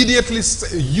immediately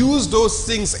use those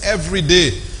things every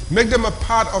day. Make them a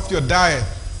part of your diet.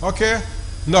 Okay?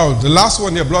 Now, the last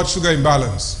one, your blood sugar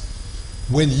imbalance.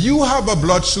 When you have a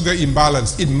blood sugar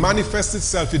imbalance, it manifests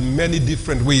itself in many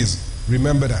different ways.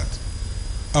 Remember that.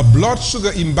 A blood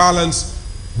sugar imbalance,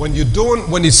 when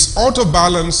it's out of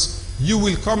balance, you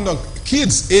will come down.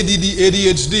 Kids, ADD,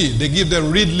 ADHD, they give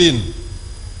them Ritalin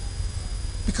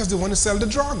because they want to sell the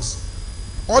drugs.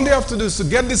 All they have to do is to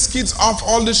get these kids off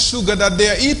all the sugar that they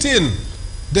are eating.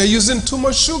 They're using too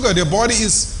much sugar. Their body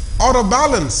is out of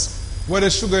balance where the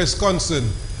sugar is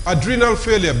concerned. Adrenal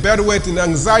failure, bedwetting,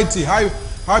 anxiety,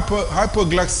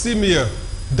 hypoglycemia,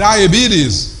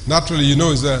 diabetes. Naturally, you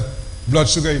know, it's a blood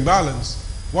sugar imbalance.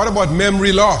 What about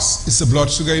memory loss? It's a blood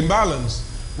sugar imbalance.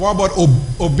 What about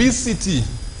obesity?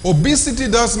 Obesity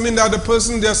does mean that the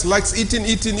person just likes eating.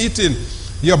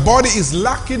 Your body is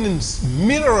lacking in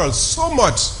minerals so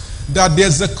much that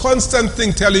there's a constant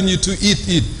thing telling you to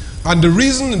eat. And the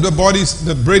reason the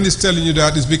brain is telling you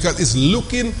that is because it's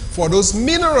looking for those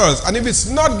minerals. And if it's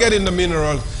not getting the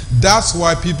minerals, that's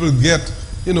why people get,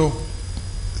 a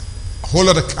whole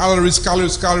lot of calories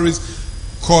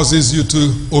causes you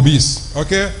to obese.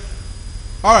 Okay?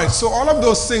 All right, so all of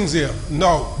those things here.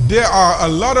 Now, there are a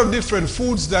lot of different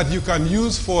foods that you can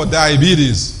use for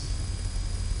diabetes.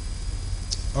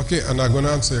 Okay, and I'm going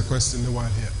to answer your question in a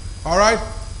while here. All right,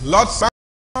 lots of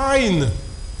fine.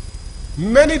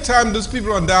 Many times those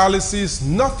people on dialysis,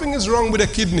 nothing is wrong with the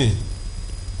kidney.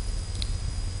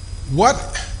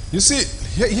 You see,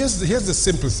 here's the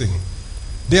simple thing.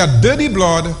 They are dirty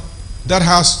blood that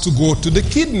has to go to the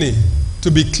kidney to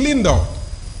be cleaned out.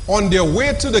 On their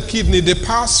way to the kidney, they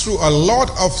pass through a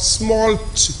lot of small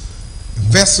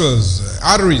vessels,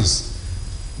 arteries.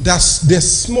 They're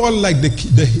small like the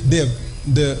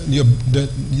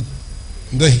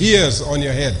hairs on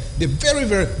your head. They're very,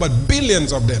 very, but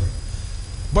billions of them.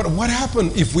 But what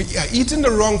happens if we are eating the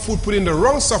wrong food, putting the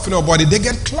wrong stuff in our body? They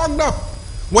get clogged up.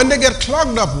 When they get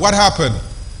clogged up, what happens?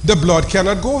 The blood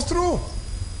cannot go through.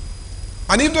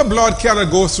 And if the blood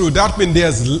cannot go through, that means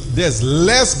there's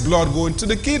less blood going to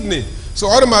the kidney. So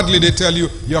automatically they tell you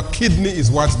your kidney is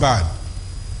what's bad.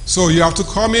 So you have to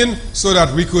come in so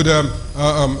that we could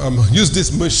use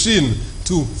this machine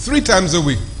 3 times a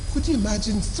week. Could you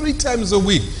imagine 3 times a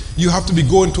week you have to be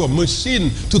going to a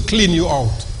machine to clean you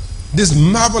out? This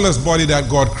marvelous body that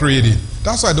God created.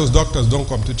 That's why those doctors don't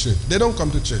come to church. They don't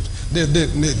come to church.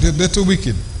 They're too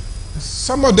wicked.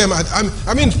 Some of them,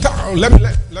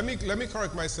 let me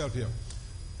correct myself here.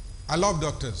 I love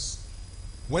doctors.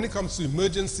 When it comes to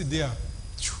emergency, they are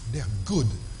good.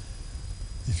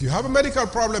 If you have a medical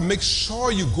problem, make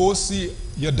sure you go see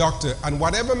your doctor. And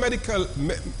whatever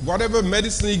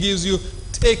medicine he gives you,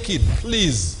 take it,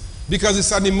 please. Because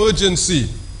it's an emergency.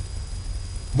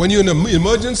 When you're in an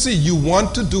emergency, you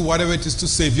want to do whatever it is to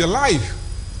save your life.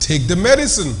 Take the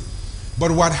medicine. But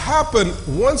what happens,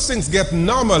 once things get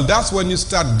normal, that's when you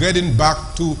start getting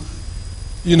back to,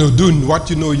 doing what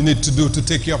you know you need to do to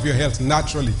take care of your health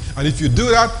naturally. And if you do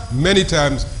that, many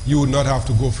times you will not have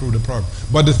to go through the problem.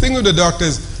 But the thing with the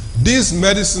doctors, this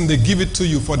medicine, they give it to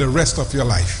you for the rest of your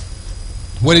life,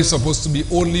 when it's supposed to be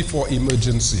only for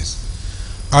emergencies.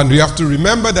 And we have to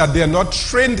remember that they are not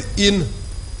trained in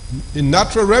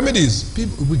natural remedies.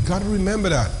 We got to remember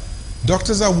that.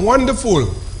 Doctors are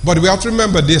wonderful, but we have to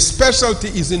remember their specialty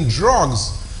is in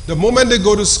drugs. The moment they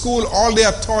go to school, all they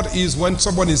are taught is when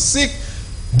someone is sick,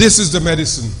 this is the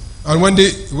medicine. And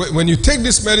when you take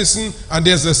this medicine and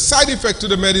there's a side effect to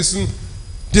the medicine,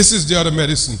 this is the other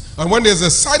medicine. And when there's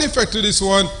a side effect to this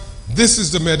one, this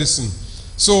is the medicine.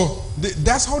 So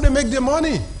that's how they make their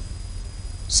money.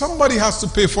 Somebody has to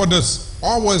pay for this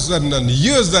hours and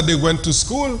years that they went to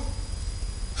school.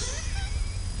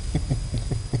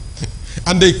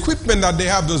 And the equipment that they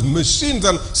have, those machines,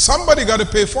 and somebody got to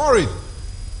pay for it.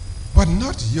 But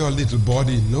not your little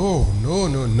body. No.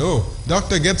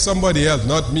 Doctor, get somebody else,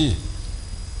 not me.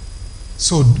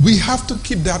 So we have to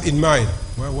keep that in mind.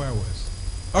 Where was?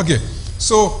 Okay,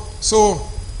 so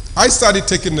I started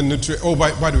taking the nutrient. Oh,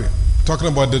 by the way, talking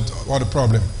about the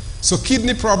problem. So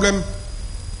kidney problem,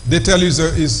 they tell you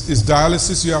is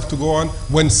dialysis you have to go on.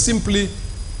 When simply,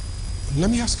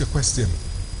 let me ask you a question.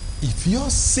 If your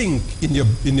sink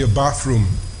in your bathroom,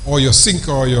 or your sink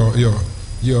or your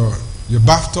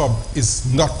bathtub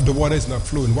is not, the water is not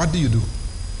flowing, what do?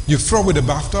 You throw away the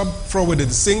bathtub, throw away the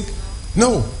sink?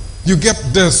 No. You get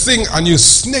the thing and you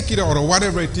snake it out or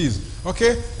whatever it is,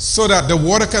 okay? So that the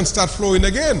water can start flowing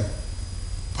again.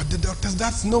 But the doctors,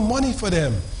 that's no money for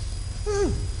them.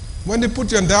 When they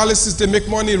put you on dialysis, they make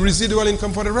money, residual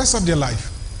income for the rest of their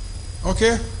life.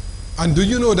 Okay? And do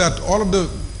you know that all of those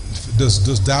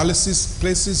dialysis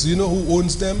places, you know who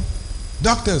owns them?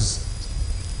 Doctors.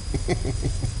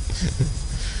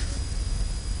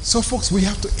 So folks, we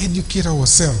have to educate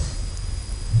ourselves.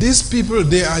 These people,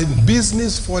 they are in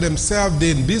business for themselves.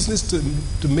 They're in business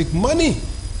to make money.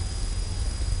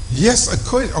 Yes,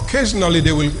 occasionally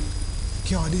they will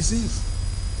cure disease.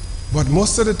 But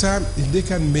most of the time, if they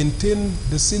can maintain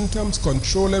the symptoms,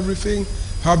 control everything,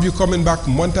 have you coming back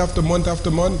month after month after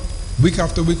month, week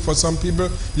after week for some people,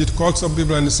 you'd call some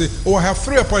people and they say, oh, I have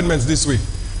 3 appointments this week.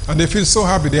 And they feel so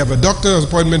happy. They have a doctor's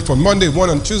appointment for Monday, 1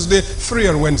 on Tuesday, 3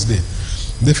 on Wednesday.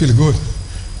 They feel good.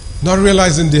 Not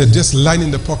realizing they're just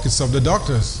lining the pockets of the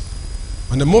doctors.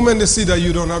 And the moment they see that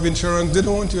you don't have insurance, they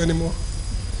don't want you anymore.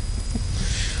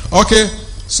 Okay,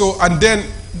 so, and then,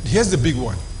 here's the big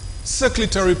one.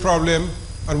 Circulatory problem,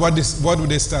 and what do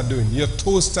they start doing? Your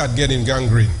toes start getting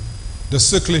gangrene. The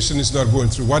circulation is not going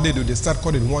through. What they do, they start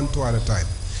cutting one toe at a time.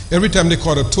 Every time they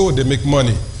cut a toe, they make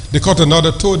money. They cut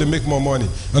another toe, they make more money.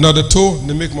 Another toe,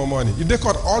 they make more money. If they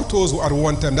cut all toes at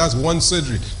one time, that's one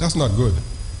surgery. That's not good.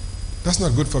 That's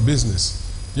not good for business.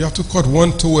 You have to cut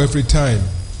one toe every time.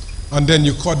 And then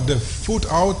you cut the foot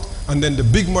out, and then the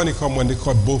big money comes when they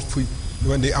cut both feet,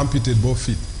 when they amputate both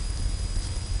feet.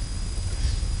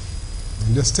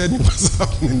 I'm just telling you what's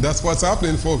happening. That's what's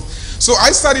happening, folks. So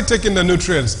I started taking the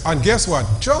nutrients, and guess what?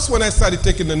 Just when I started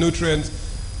taking the nutrients,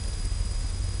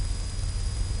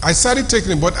 I started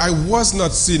taking it, but I was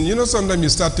not seeing. You know, sometimes you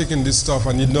start taking this stuff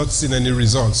and you're not seeing any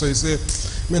results. So you say,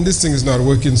 man, this thing is not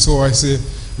working. So I say,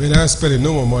 man, I'm spending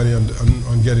no more money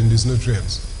on getting these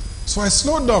nutrients. So I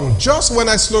slowed down. Just when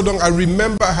I slowed down, I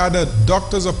remember I had a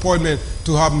doctor's appointment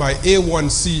to have my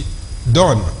A1C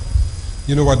done.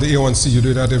 You know what the A1C, you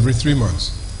do that every 3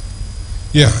 months.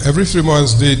 Yeah, every 3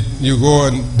 months you go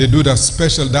and they do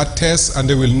that test, and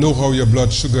they will know how your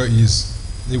blood sugar is.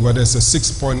 Whether it's a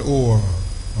 6.0 or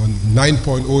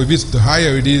 9.0, if it's the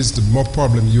higher it is, the more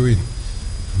problem you're in.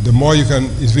 The more you can,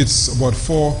 if it's about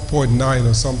 4.9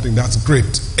 or something, that's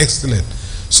great, excellent.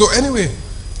 So anyway,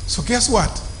 so guess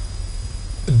what?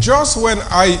 Just when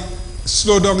I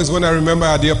slowed down is when I remember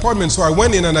I had the appointment. So I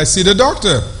went in and I see the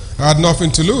doctor. I had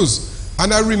nothing to lose.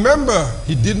 And I remember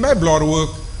he did my blood work.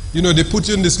 You know, they put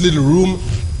you in this little room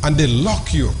and they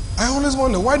lock you. I always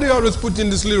wonder, why do they always put you in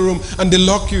this little room and they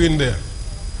lock you in there?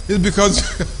 It's because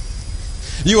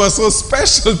you are so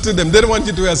special to them. They don't want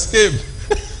you to escape.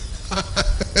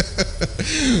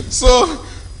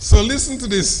 So listen to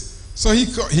this. So he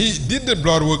did the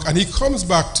blood work and he comes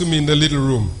back to me in the little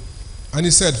room. And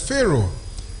he said, Pharaoh,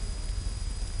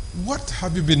 what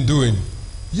have you been doing?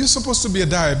 You're supposed to be a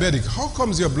diabetic. How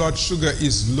comes your blood sugar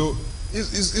is low?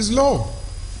 Is low?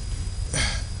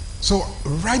 So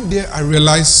right there I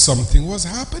realized something was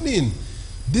happening.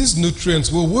 These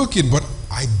nutrients were working, but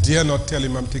I dare not tell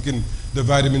him I'm taking the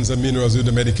vitamins and minerals with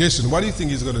the medication. What do you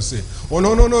think he's going to say? Oh,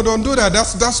 no, don't do that.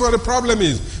 That's what the problem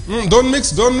is. Don't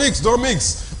mix.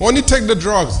 Only take the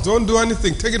drugs. Don't do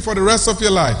anything. Take it for the rest of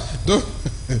your life. Don't.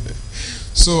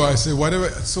 So I say, whatever.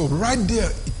 So right there,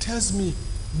 it tells me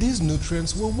these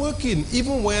nutrients were working,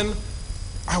 even when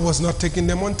I was not taking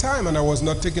them on time and I was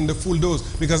not taking the full dose,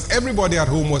 because everybody at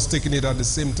home was taking it at the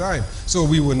same time. So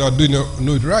we were not doing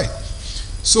it right.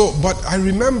 So, but I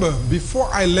remember before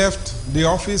I left the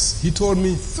office, he told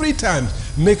me 3 times,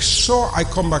 make sure I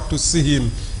come back to see him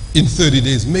in 30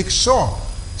 days. Make sure.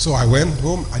 So I went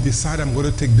home. I decided I'm going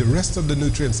to take the rest of the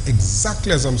nutrients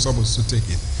exactly as I'm supposed to take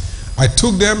it. I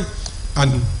took them,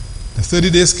 and the 30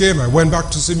 days came. I went back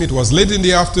to see him. It was late in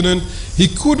the afternoon. He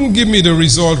couldn't give me the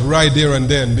result right there and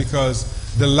then because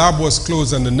the lab was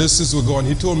closed and the nurses were gone.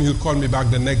 He told me he would call me back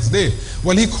the next day.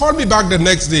 Well, he called me back the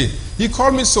next day. He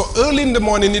called me so early in the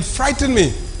morning, it frightened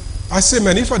me. I said,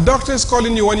 man, if a doctor is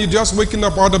calling you when you're just waking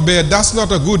up out of bed, that's not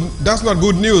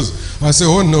good news. I said,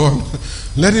 oh no,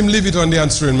 let him leave it on the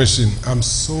answering machine. I'm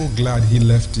so glad he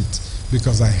left it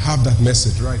because I have that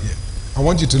message right here. I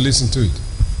want you to listen to it.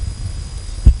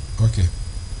 Okay.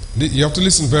 You have to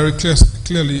listen very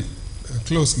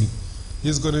closely.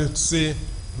 He's going to say,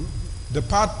 the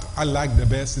part I like the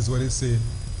best is when he say,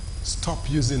 stop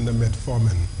using the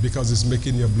metformin because it's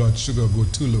making your blood sugar go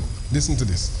too low. Listen to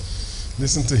this.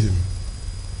 Listen to him.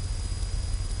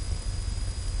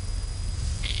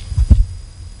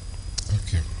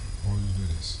 Okay. How do you do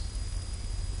this?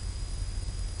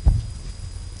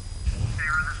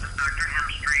 Sarah, this is Dr.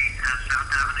 Hemstreet at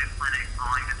South Avenue Clinic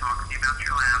calling to talk with you about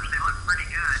your labs. They look pretty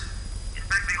good. In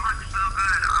fact, they look so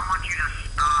good, I want you to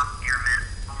stop your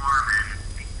metformin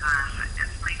because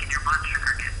it's making your blood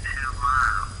sugar get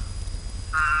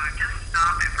just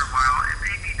stop it for a while. It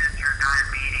may be that your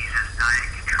diabetes is not in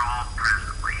control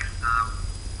presently. So,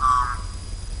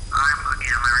 my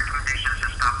recommendation is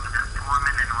just stop the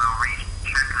metformin, and we'll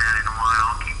recheck that in a while.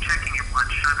 Keep checking your blood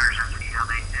sugars and see how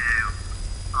they do.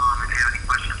 If you have any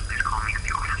questions, please call me at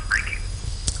the office. Thank you.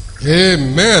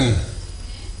 Amen.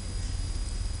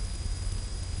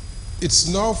 It's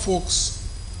now, folks,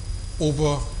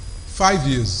 over 5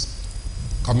 years,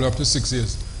 coming up to 6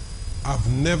 years. I've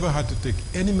never had to take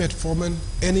any metformin,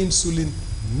 any insulin,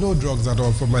 no drugs at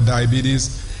all for my diabetes.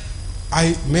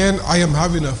 I'm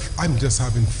just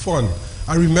having fun.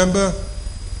 I remember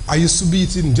I used to be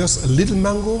eating just a little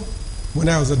mango when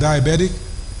I was a diabetic.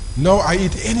 Now I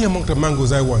eat any amount of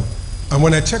mangoes I want. And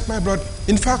when I check my blood,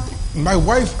 in fact, my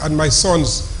wife and my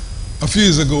sons a few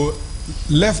years ago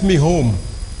left me home.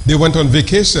 They went on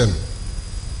vacation.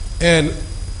 And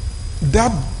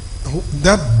that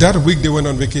week they went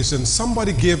on vacation,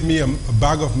 somebody gave me a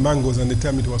bag of mangoes and they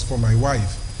tell me it was for my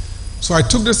wife. So I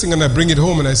took this thing and I bring it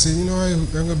home and I say,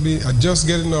 I'm just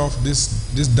getting off this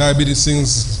diabetes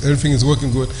things, everything is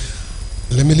working good.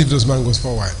 Let me leave those mangoes for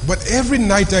a while. But every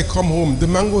night I come home, the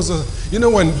mangoes are,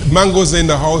 when mangoes are in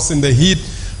the house in the heat,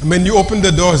 when you open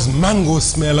the doors, mangoes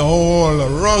smell all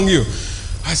around you.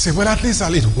 I say, well, at least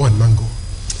I'll eat one mango.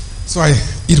 So I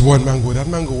eat one mango. That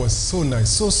mango was so nice,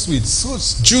 so sweet, so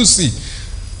juicy.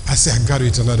 I say, I got to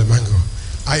eat another mango.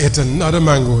 I ate another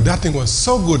mango. That thing was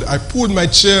so good. I pulled my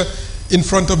chair in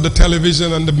front of the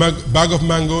television and the bag of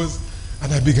mangoes,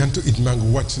 and I began to eat mango,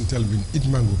 watching television, eat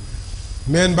mango.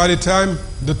 Man, by the time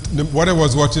what I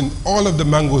was watching, all of the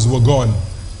mangoes were gone.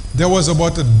 There was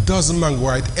about a dozen mango.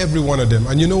 I ate every one of them.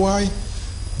 And you know why?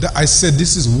 I said,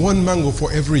 this is one mango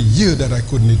for every year that I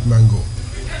couldn't eat mango.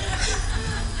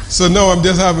 So now I'm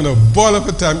just having a ball of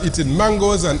a time eating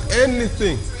mangoes and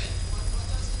anything.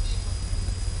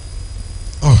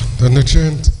 Oh, the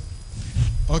nutrient.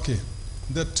 Okay.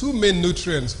 The two main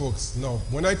nutrients, folks. Now,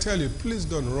 when I tell you, please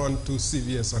don't run to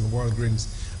CVS and Walgreens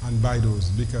and buy those,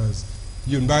 because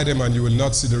you can buy them and you will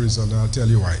not see the result. I'll tell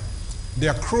you why. They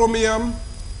are chromium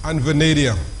and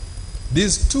vanadium.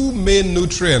 These two main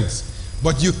nutrients.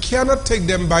 But you cannot take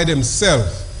them by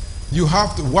themselves. You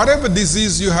have to, whatever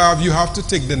disease you have to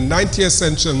take the 90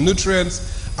 essential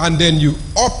nutrients and then you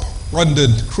up on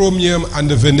the chromium and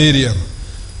the vanadium.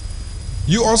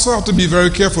 You also have to be very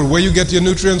careful where you get your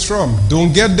nutrients from.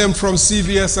 Don't get them from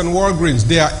CVS and Walgreens.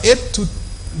 They are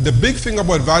the big thing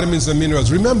about vitamins and minerals.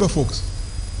 Remember, folks,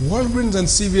 Walgreens and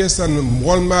CVS and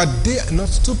Walmart, they are not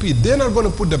stupid. They're not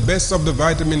going to put the best of the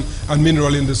vitamin and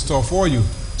mineral in the store for you,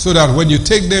 so that when you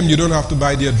take them, you don't have to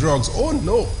buy their drugs. Oh,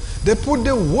 no. They put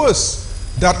the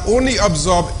worst that only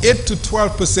absorb 8 to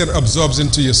 12% absorbs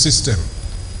into your system.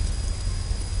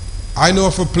 I know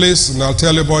of a place, and I'll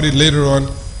tell you about it later on,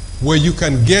 where you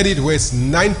can get it where it's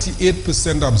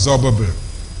 98% absorbable.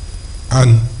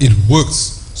 And it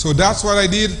works. So that's what I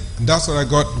did, and that's what I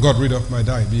got rid of my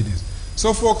diabetes.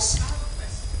 So folks,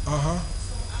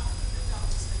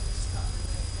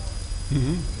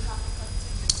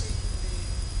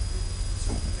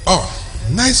 Oh,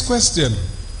 nice question.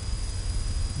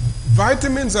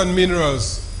 Vitamins and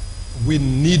minerals, we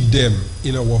need them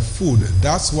in our food.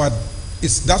 That's what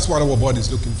our body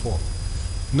is looking for.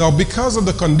 Now, because of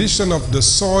the condition of the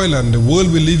soil and the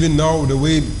world we live in now, the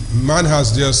way man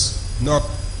has just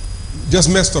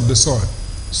messed up the soil.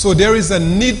 So there is a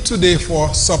need today for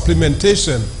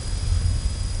supplementation.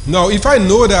 Now, if I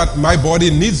know that my body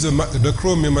needs the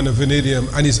chromium and the vanadium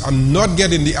and I'm not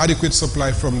getting the adequate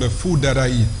supply from the food that I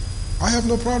eat, I have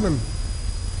no problem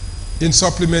in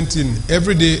supplementing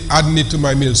every day, adding it to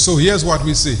my meal. So here's what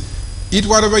we say. Eat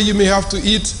whatever you may have to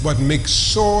eat, but make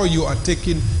sure you are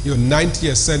taking your 90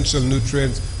 essential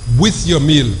nutrients with your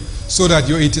meal so that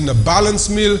you're eating a balanced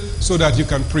meal so that you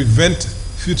can prevent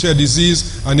future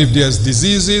disease. And if there's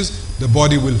diseases, the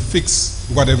body will fix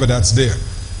whatever that's there.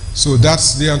 So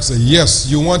that's the answer. Yes,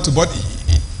 you want to, but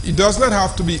it does not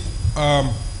have to be,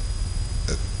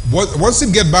 once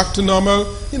it get back to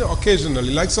normal,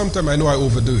 occasionally, like sometimes I know I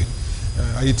overdo it.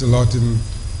 I eat a lot in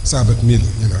Sabbath meal,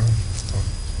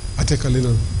 I take a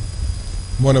little,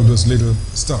 one of those little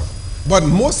stuff. But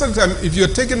most of the time, if you're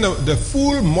taking the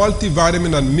full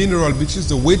multivitamin and mineral, which is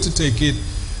the way to take it,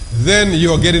 then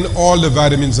you're getting all the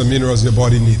vitamins and minerals your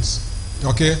body needs.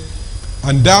 Okay?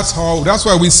 And that's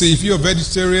why we say if you're a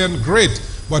vegetarian, great,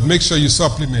 but make sure you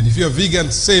supplement. If you're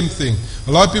vegan, same thing.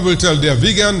 A lot of people tell they're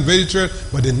vegan, vegetarian,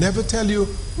 but they never tell you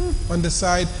on the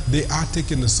side they are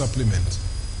taking a supplement.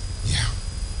 Yeah.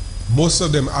 Most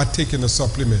of them are taking a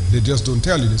supplement. They just don't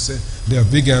tell you. They say they're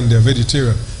vegan, they're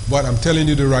vegetarian. But I'm telling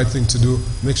you the right thing to do.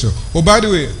 Make sure. Oh, by the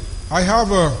way, I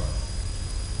have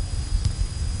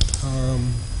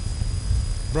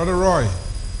Brother Roy,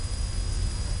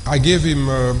 I gave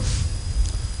him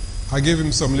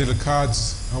some little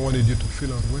cards I wanted you to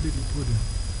fill out. Where did you put it?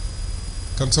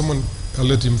 Can someone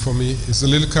alert him for me? It's a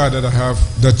little card that I have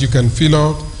that you can fill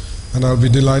out, and I'll be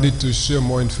delighted to share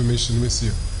more information with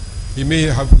you. He may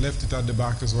have left it at the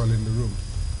back as well in the room.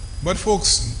 But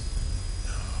folks,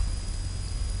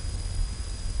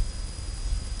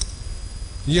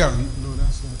 yeah, no,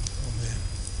 that's not. Oh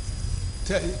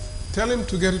man, tell him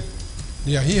to get it.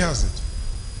 Yeah, he has it.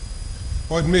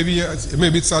 Or maybe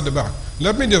it's at the back.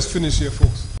 Let me just finish here,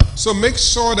 folks. So make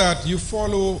sure that you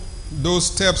follow those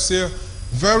steps here.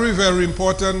 Very, very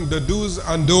important. The do's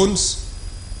and don'ts.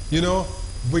 You know,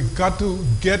 we got to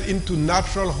get into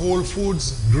natural whole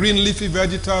foods, green leafy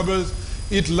vegetables.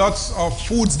 Eat lots of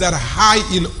foods that are high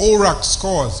in ORAC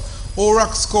scores.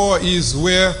 ORAC score is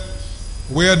where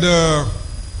the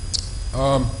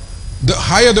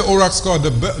higher the ORAC score,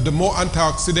 the more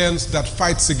antioxidants that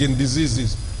fights against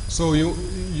diseases. So you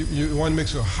want to make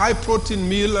sure high protein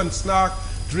meal and snack,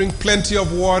 drink plenty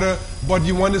of water, but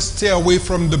you want to stay away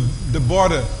from the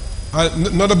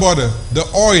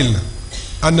oil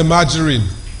and the margarine.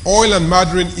 Oil and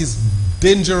margarine is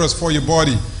dangerous for your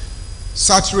body.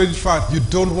 Saturated fat, you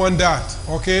don't want that,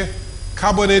 okay?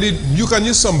 Carbonated, you can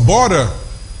use some butter,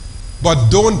 but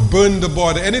don't burn the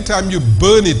butter. Anytime you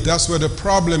burn it, that's where the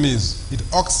problem is. It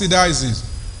oxidizes,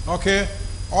 okay?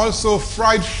 Also,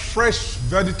 fried fresh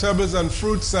vegetables and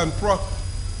fruits and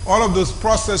all of those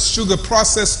processed sugar,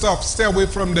 processed stuff, stay away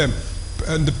from them.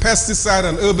 And the pesticide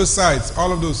and herbicides,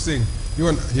 all of those things. You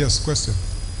want? Yes, question.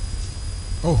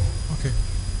 Oh, okay.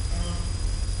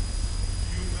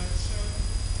 You mentioned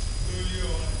earlier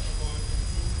on about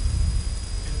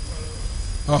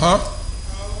intolerance.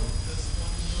 How does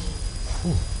one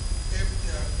know if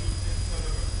they are gluten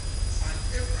intolerant? And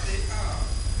if they are,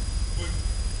 would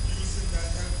using that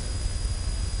help them?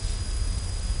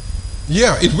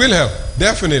 Yeah, it will help,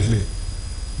 definitely.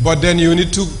 But then you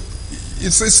need to,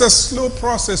 it's a slow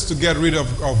process to get rid of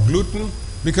gluten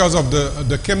because of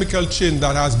the chemical change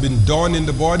that has been done in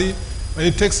the body, and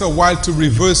it takes a while to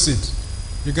reverse it.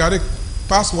 You got to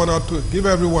pass one out to, give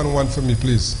everyone one for me,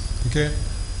 please. Okay?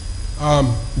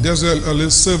 There's a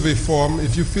little survey form.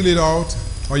 If you fill it out,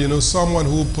 or you know someone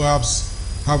who perhaps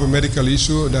have a medical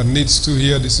issue that needs to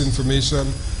hear this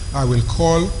information, I will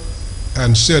call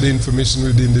and share the information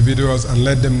with the individuals and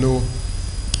let them know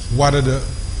what are the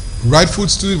right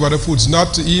foods to eat, what are foods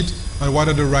not to eat, and what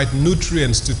are the right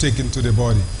nutrients to take into the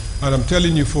body. And I'm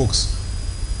telling you folks,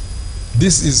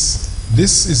 this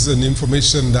is an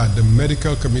information that the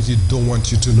medical community don't want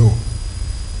you to know.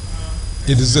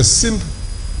 It is a simple,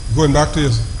 going back to your...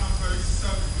 I'm very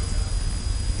sorry about that.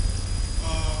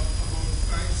 About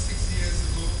 5-6 years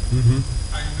ago,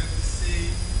 I met the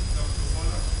same Dr.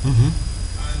 Waller,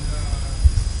 and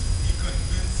he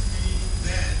convinced me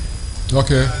then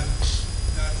Okay.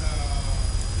 that the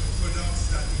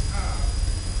products that we have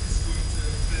is going to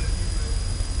help me with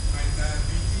my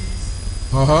diabetes.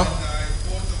 And I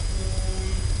bought a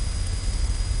whole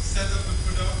set of the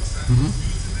products and was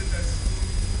using it as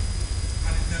food,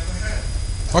 and it never had.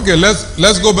 Okay,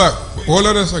 let's go back. Hold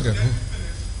on a second. Let me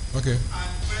finish. Okay. And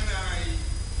when I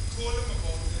told him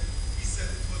about it, he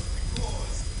said it was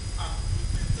because I'm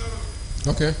gluten intolerant.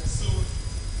 Okay. So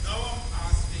now I'm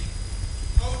asking,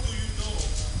 how do you know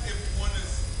if one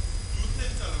is gluten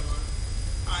intolerant,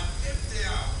 and if they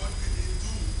are, what can they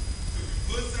do to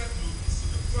reverse that gluten so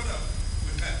the product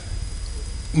will help?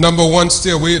 Number one,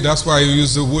 stay away. That's why I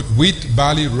use the word wheat,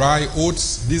 barley, rye,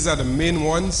 oats. These are the main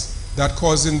ones that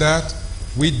causing that.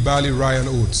 Wheat, barley, rye, and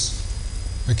oats.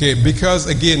 Okay, because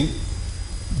again,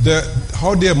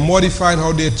 how they're modifying,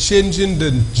 how they're changing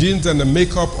the genes and the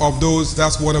makeup of those,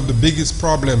 that's one of the biggest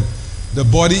problems. The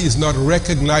body is not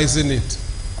recognizing it.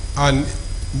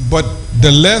 But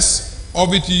the less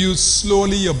of it you use,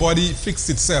 slowly your body fixes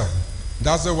itself.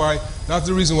 That's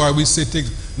the reason why we say take.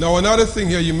 Now another thing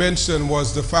here you mentioned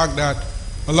was the fact that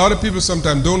a lot of people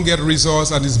sometimes don't get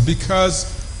results, and it's because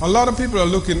a lot of people are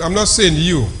looking, I'm not saying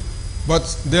you, but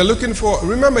they're looking for,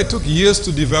 remember it took years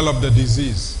to develop the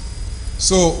disease.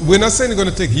 So we're not saying it's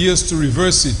going to take years to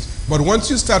reverse it, but once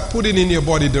you start putting in your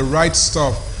body the right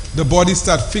stuff, the body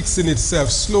starts fixing itself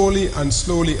slowly and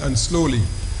slowly and slowly.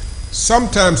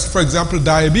 Sometimes, for example,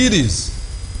 diabetes,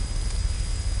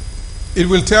 it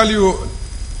will tell you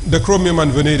the chromium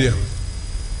and vanadium.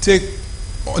 Take,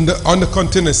 on the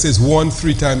container it says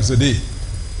 1-3 times a day.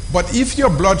 But if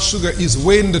your blood sugar is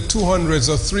way in the 200s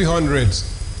or 300s,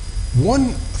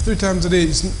 1-3 times a day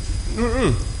is,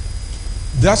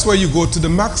 that's why you go to the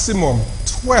maximum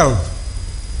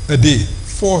 12 a day,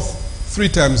 3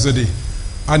 times a day.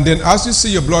 And then as you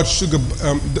see your blood sugar,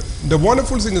 the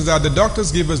wonderful thing is that the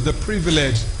doctors give us the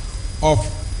privilege of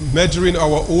measuring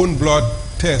our own blood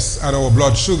tests and our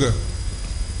blood sugar.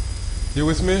 You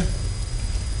with me?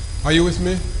 Are you with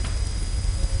me?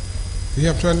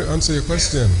 Yeah, I'm trying to answer your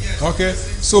question. Yes. Okay.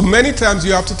 So many times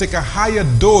you have to take a higher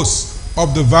dose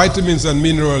of the vitamins and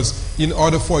minerals in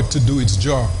order for it to do its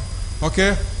job.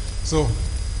 Okay? So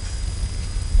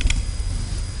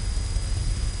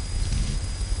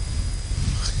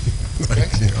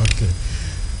okay.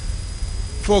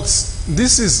 Folks,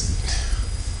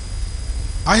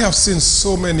 I have seen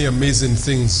so many amazing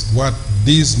things what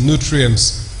these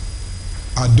nutrients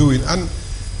are doing.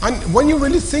 And when you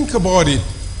really think about it,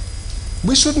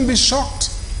 we shouldn't be shocked.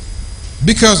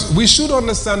 Because we should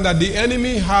understand that the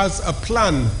enemy has a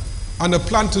plan, and a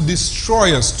plan to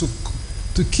destroy us,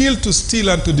 to kill, to steal,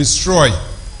 and to destroy.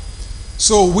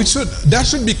 So that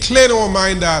should be clear in our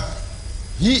mind that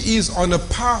he is on a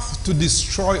path to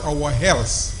destroy our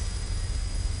health.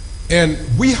 And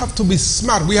we have to be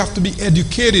smart, we have to be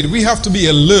educated, we have to be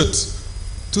alert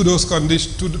to those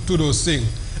conditions, to those things.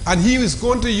 And he is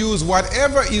going to use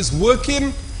whatever is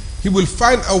working, he will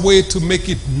find a way to make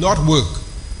it not work.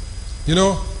 You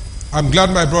know, I'm glad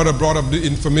my brother brought up the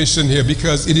information here,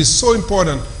 because it is so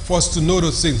important for us to know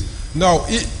those things. Now,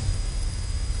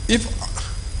 if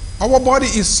our body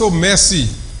is so messy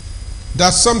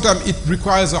that sometimes it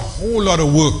requires a whole lot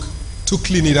of work to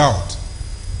clean it out.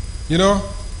 You know,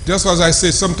 just as I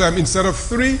say, sometimes instead of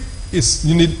 3,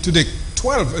 you need to take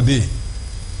 12 a day.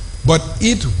 But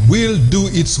it will do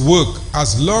its work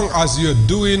as long as you're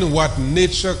doing what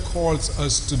nature calls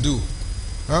us to do.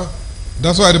 Huh?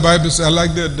 That's why the Bible says, I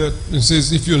like that it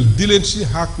says, if you'll diligently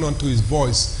hearken unto his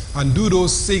voice and do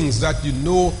those things that you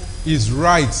know is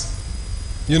right,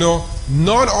 you know,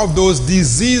 none of those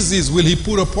diseases will he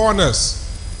put upon us.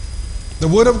 The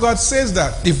Word of God says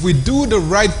that if we do the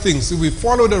right things, if we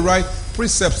follow the right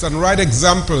precepts and right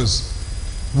examples,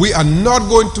 we are not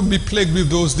going to be plagued with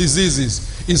those diseases.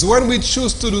 It's when we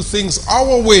choose to do things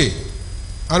our way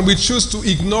and we choose to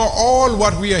ignore all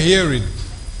what we are hearing.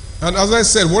 And as I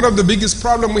said, one of the biggest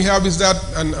problems we have is that,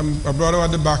 and a brother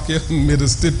at the back here made a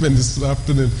statement this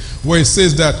afternoon where he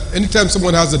says that anytime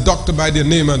someone has a doctor by their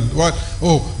name and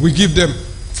we give them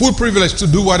full privilege to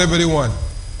do whatever they want.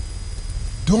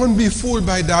 Don't be fooled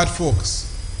by that, folks.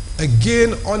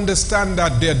 Again, understand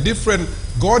that there are different,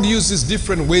 God uses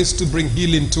different ways to bring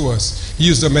healing to us. He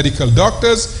used the medical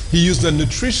doctors, he used the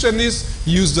nutritionists,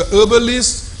 he used the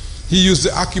herbalists, he used the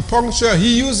acupuncture,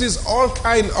 he uses all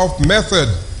kind of method.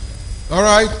 All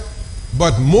right?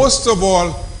 But most of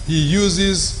all, he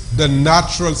uses the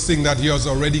natural thing that he has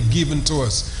already given to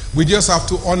us. We just have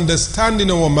to understand in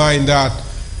our mind that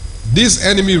this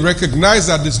enemy recognizes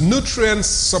that this nutrients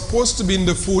supposed to be in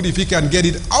the food. If he can get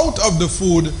it out of the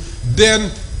food, then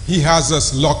he has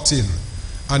us locked in.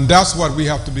 And that's what we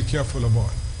have to be careful about.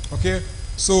 Okay?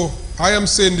 So I am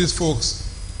saying this, folks,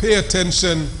 pay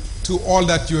attention to all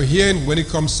that you're hearing when it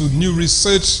comes to new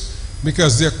research,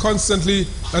 because they're constantly,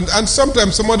 and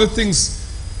sometimes some other things,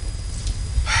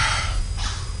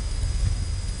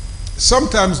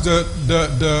 sometimes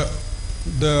the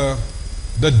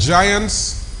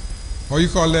giants, or you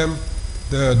call them,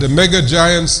 the mega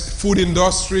giants, food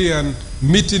industry and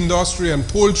meat industry and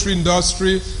poultry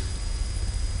industry.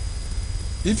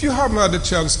 If you haven't had a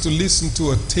chance to listen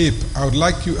to a tape, I would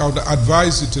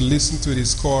advise you to listen to it.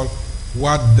 It's called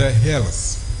What the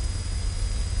Health.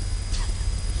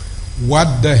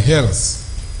 What the Health.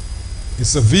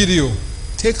 It's a video.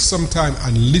 Take some time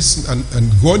and listen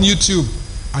and go on YouTube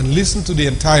and listen to the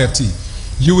entirety.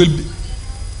 You will be,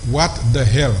 What the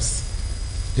Health.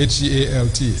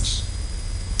 H-E-A-L-T-H.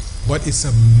 But it's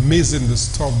amazing the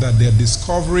stuff that they're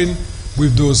discovering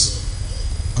with those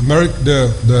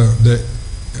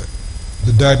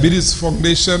the Diabetes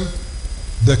Foundation,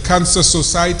 the Cancer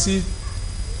Society.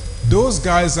 Those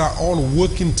guys are all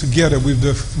working together with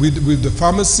the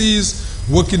pharmacies,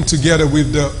 working together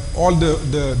with all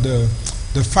the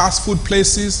fast food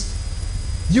places.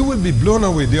 You will be blown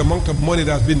away the amount of money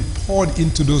that's been poured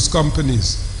into those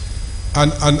companies.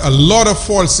 And a lot of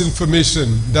false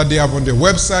information that they have on their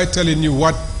website telling you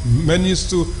what menu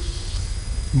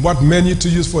to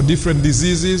use for different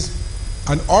diseases.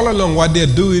 And all along what they're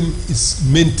doing is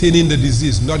maintaining the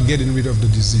disease, not getting rid of the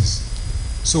disease.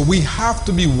 So we have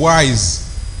to be wise.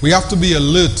 We have to be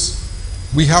alert.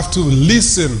 We have to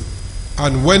listen.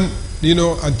 And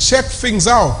and check things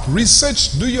out.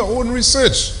 Research, do your own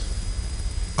research.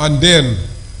 And then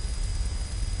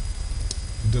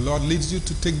the Lord leads you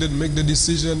to make the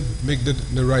decision, make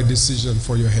the right decision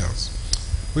for your health.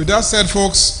 With that said,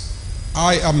 folks,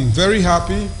 I am very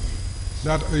happy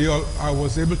that I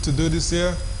was able to do this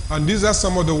here. And these are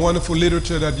some of the wonderful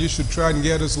literature that you should try and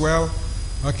get as well.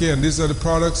 Okay, and these are the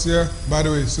products here. By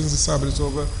the way, since the Sabbath is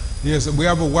over, yes, we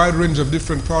have a wide range of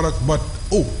different products, but,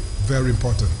 very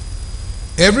important.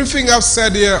 Everything I've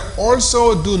said here,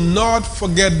 also do not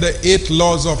forget the 8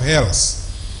 laws of health.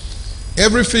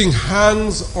 Everything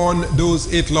hangs on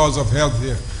those 8 laws of health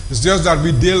here. It's just that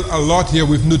we deal a lot here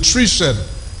with nutrition.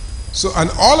 So, and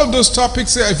all of those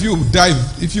topics here, if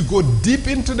you go deep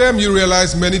into them, you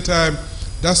realize many times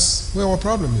that's where our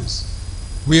problem is.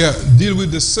 We deal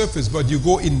with the surface, but you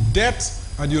go in depth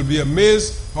and you'll be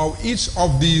amazed how each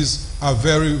of these are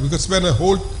we could spend a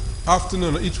whole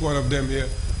afternoon on each one of them here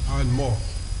and more.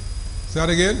 Say that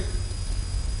again?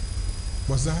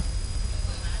 What's that?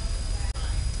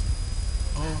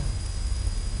 Oh,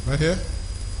 right here?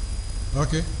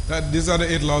 Okay. These are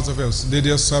the 8 laws of health. They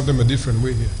just have them a different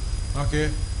way here. Okay.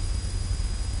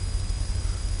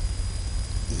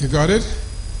 You got it?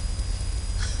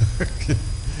 Okay.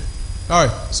 All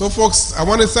right. So, folks, I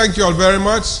want to thank you all very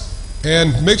much.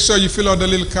 And make sure you fill out the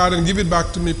little card and give it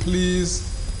back to me, please,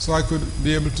 so I could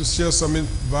be able to share some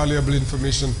valuable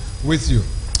information with you.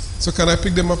 So can I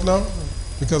pick them up now?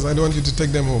 Because I don't want you to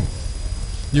take them home.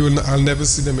 I'll never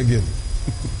see them again.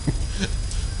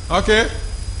 Okay.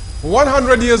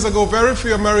 100 years ago, very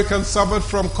few Americans suffered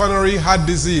from coronary heart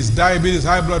disease, diabetes,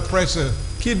 high blood pressure,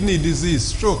 kidney disease,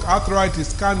 stroke,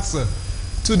 arthritis, cancer.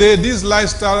 Today, these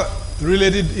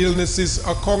lifestyle-related illnesses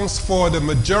accounts for the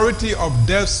majority of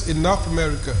deaths in North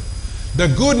America. The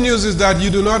good news is that you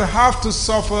do not have to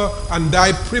suffer and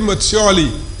die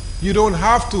prematurely. You don't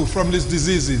have to from these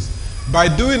diseases. By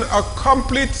doing a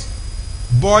complete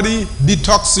body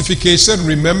detoxification,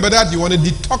 remember that, you want to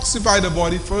detoxify the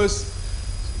body first,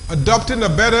 adopting a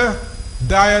better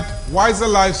diet, wiser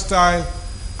lifestyle,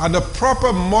 and a proper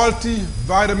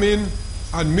multivitamin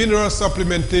and mineral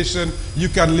supplementation, you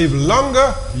can live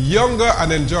longer, younger,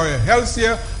 and enjoy a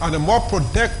healthier and a more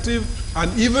productive,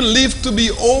 and even live to be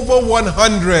over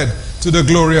 100 to the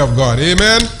glory of God.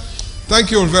 Amen.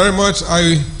 Thank you all very much.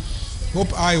 I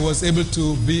hope I was able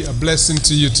to be a blessing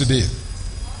to you today.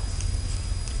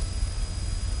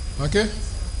 Okay?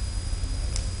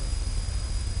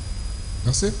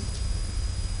 That's it?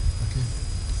 Okay.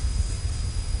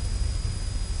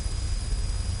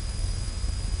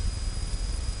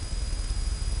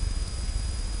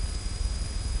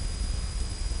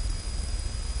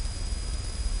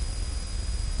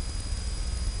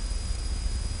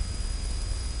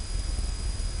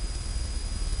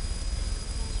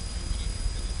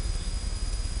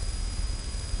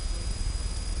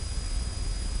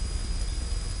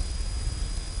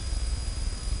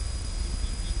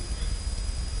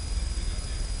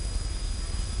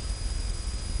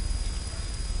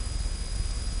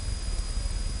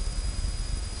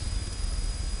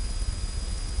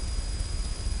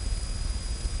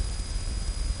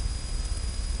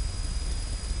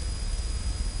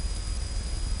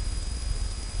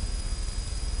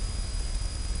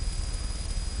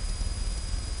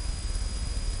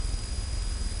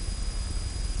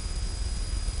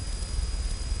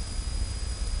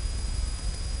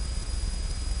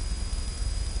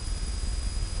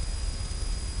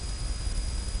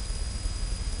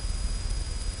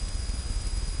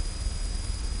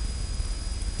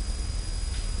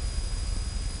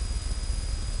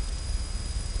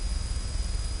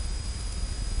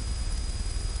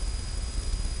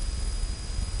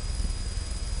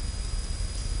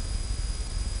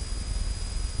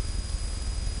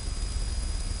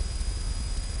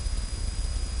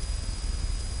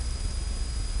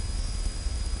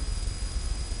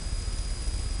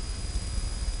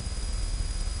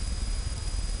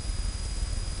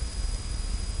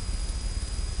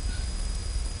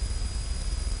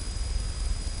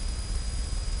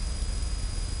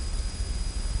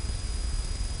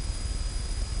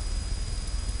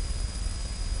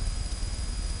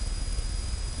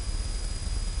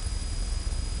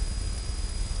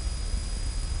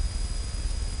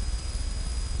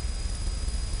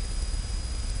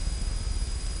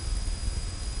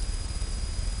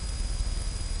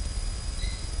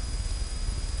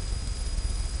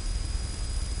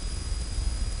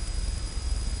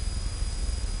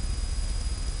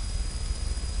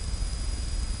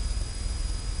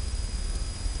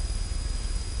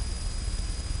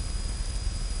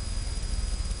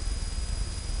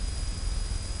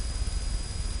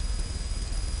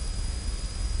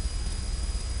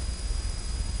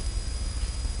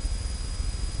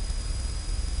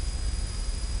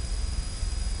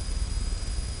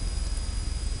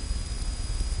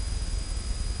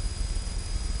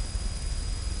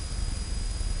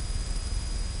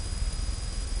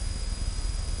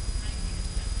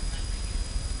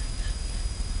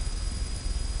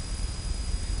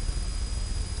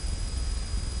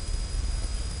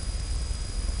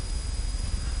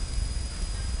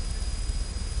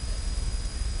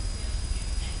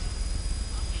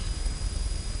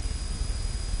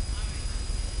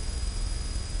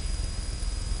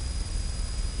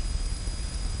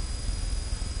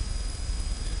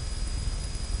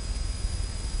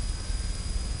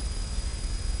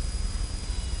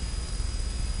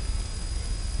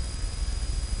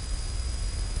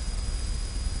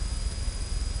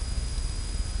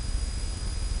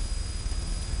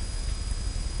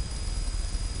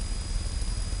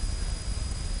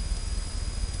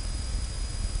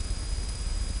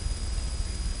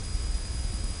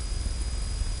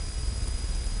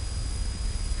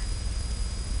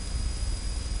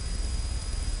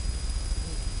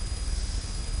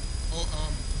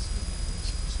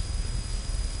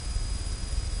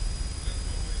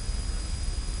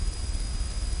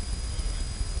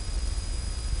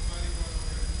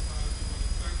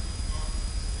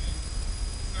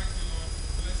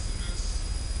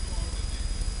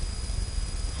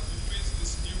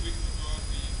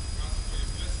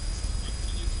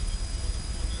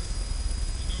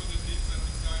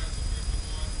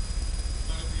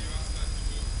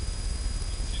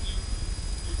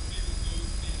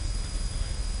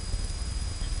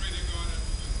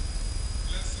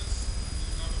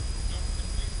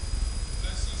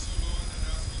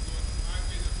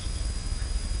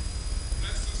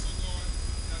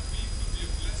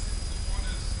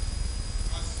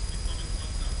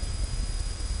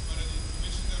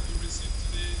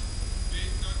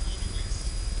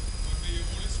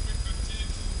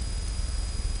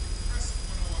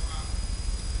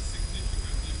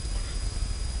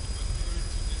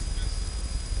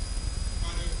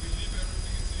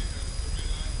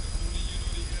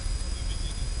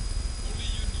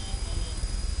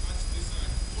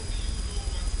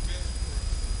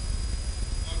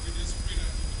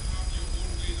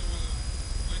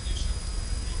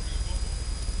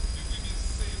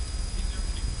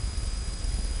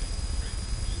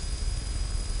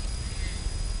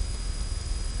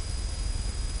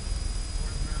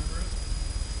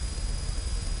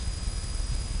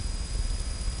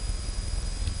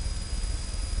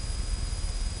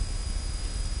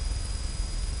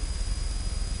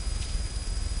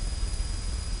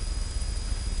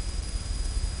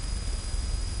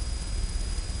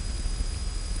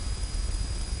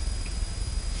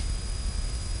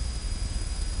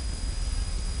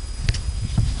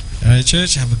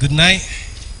 church. Have a good night.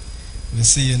 We'll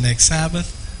see you next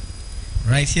Sabbath.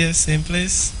 Right here, same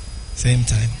place, same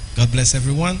time. God bless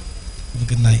everyone. Have a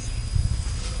good night.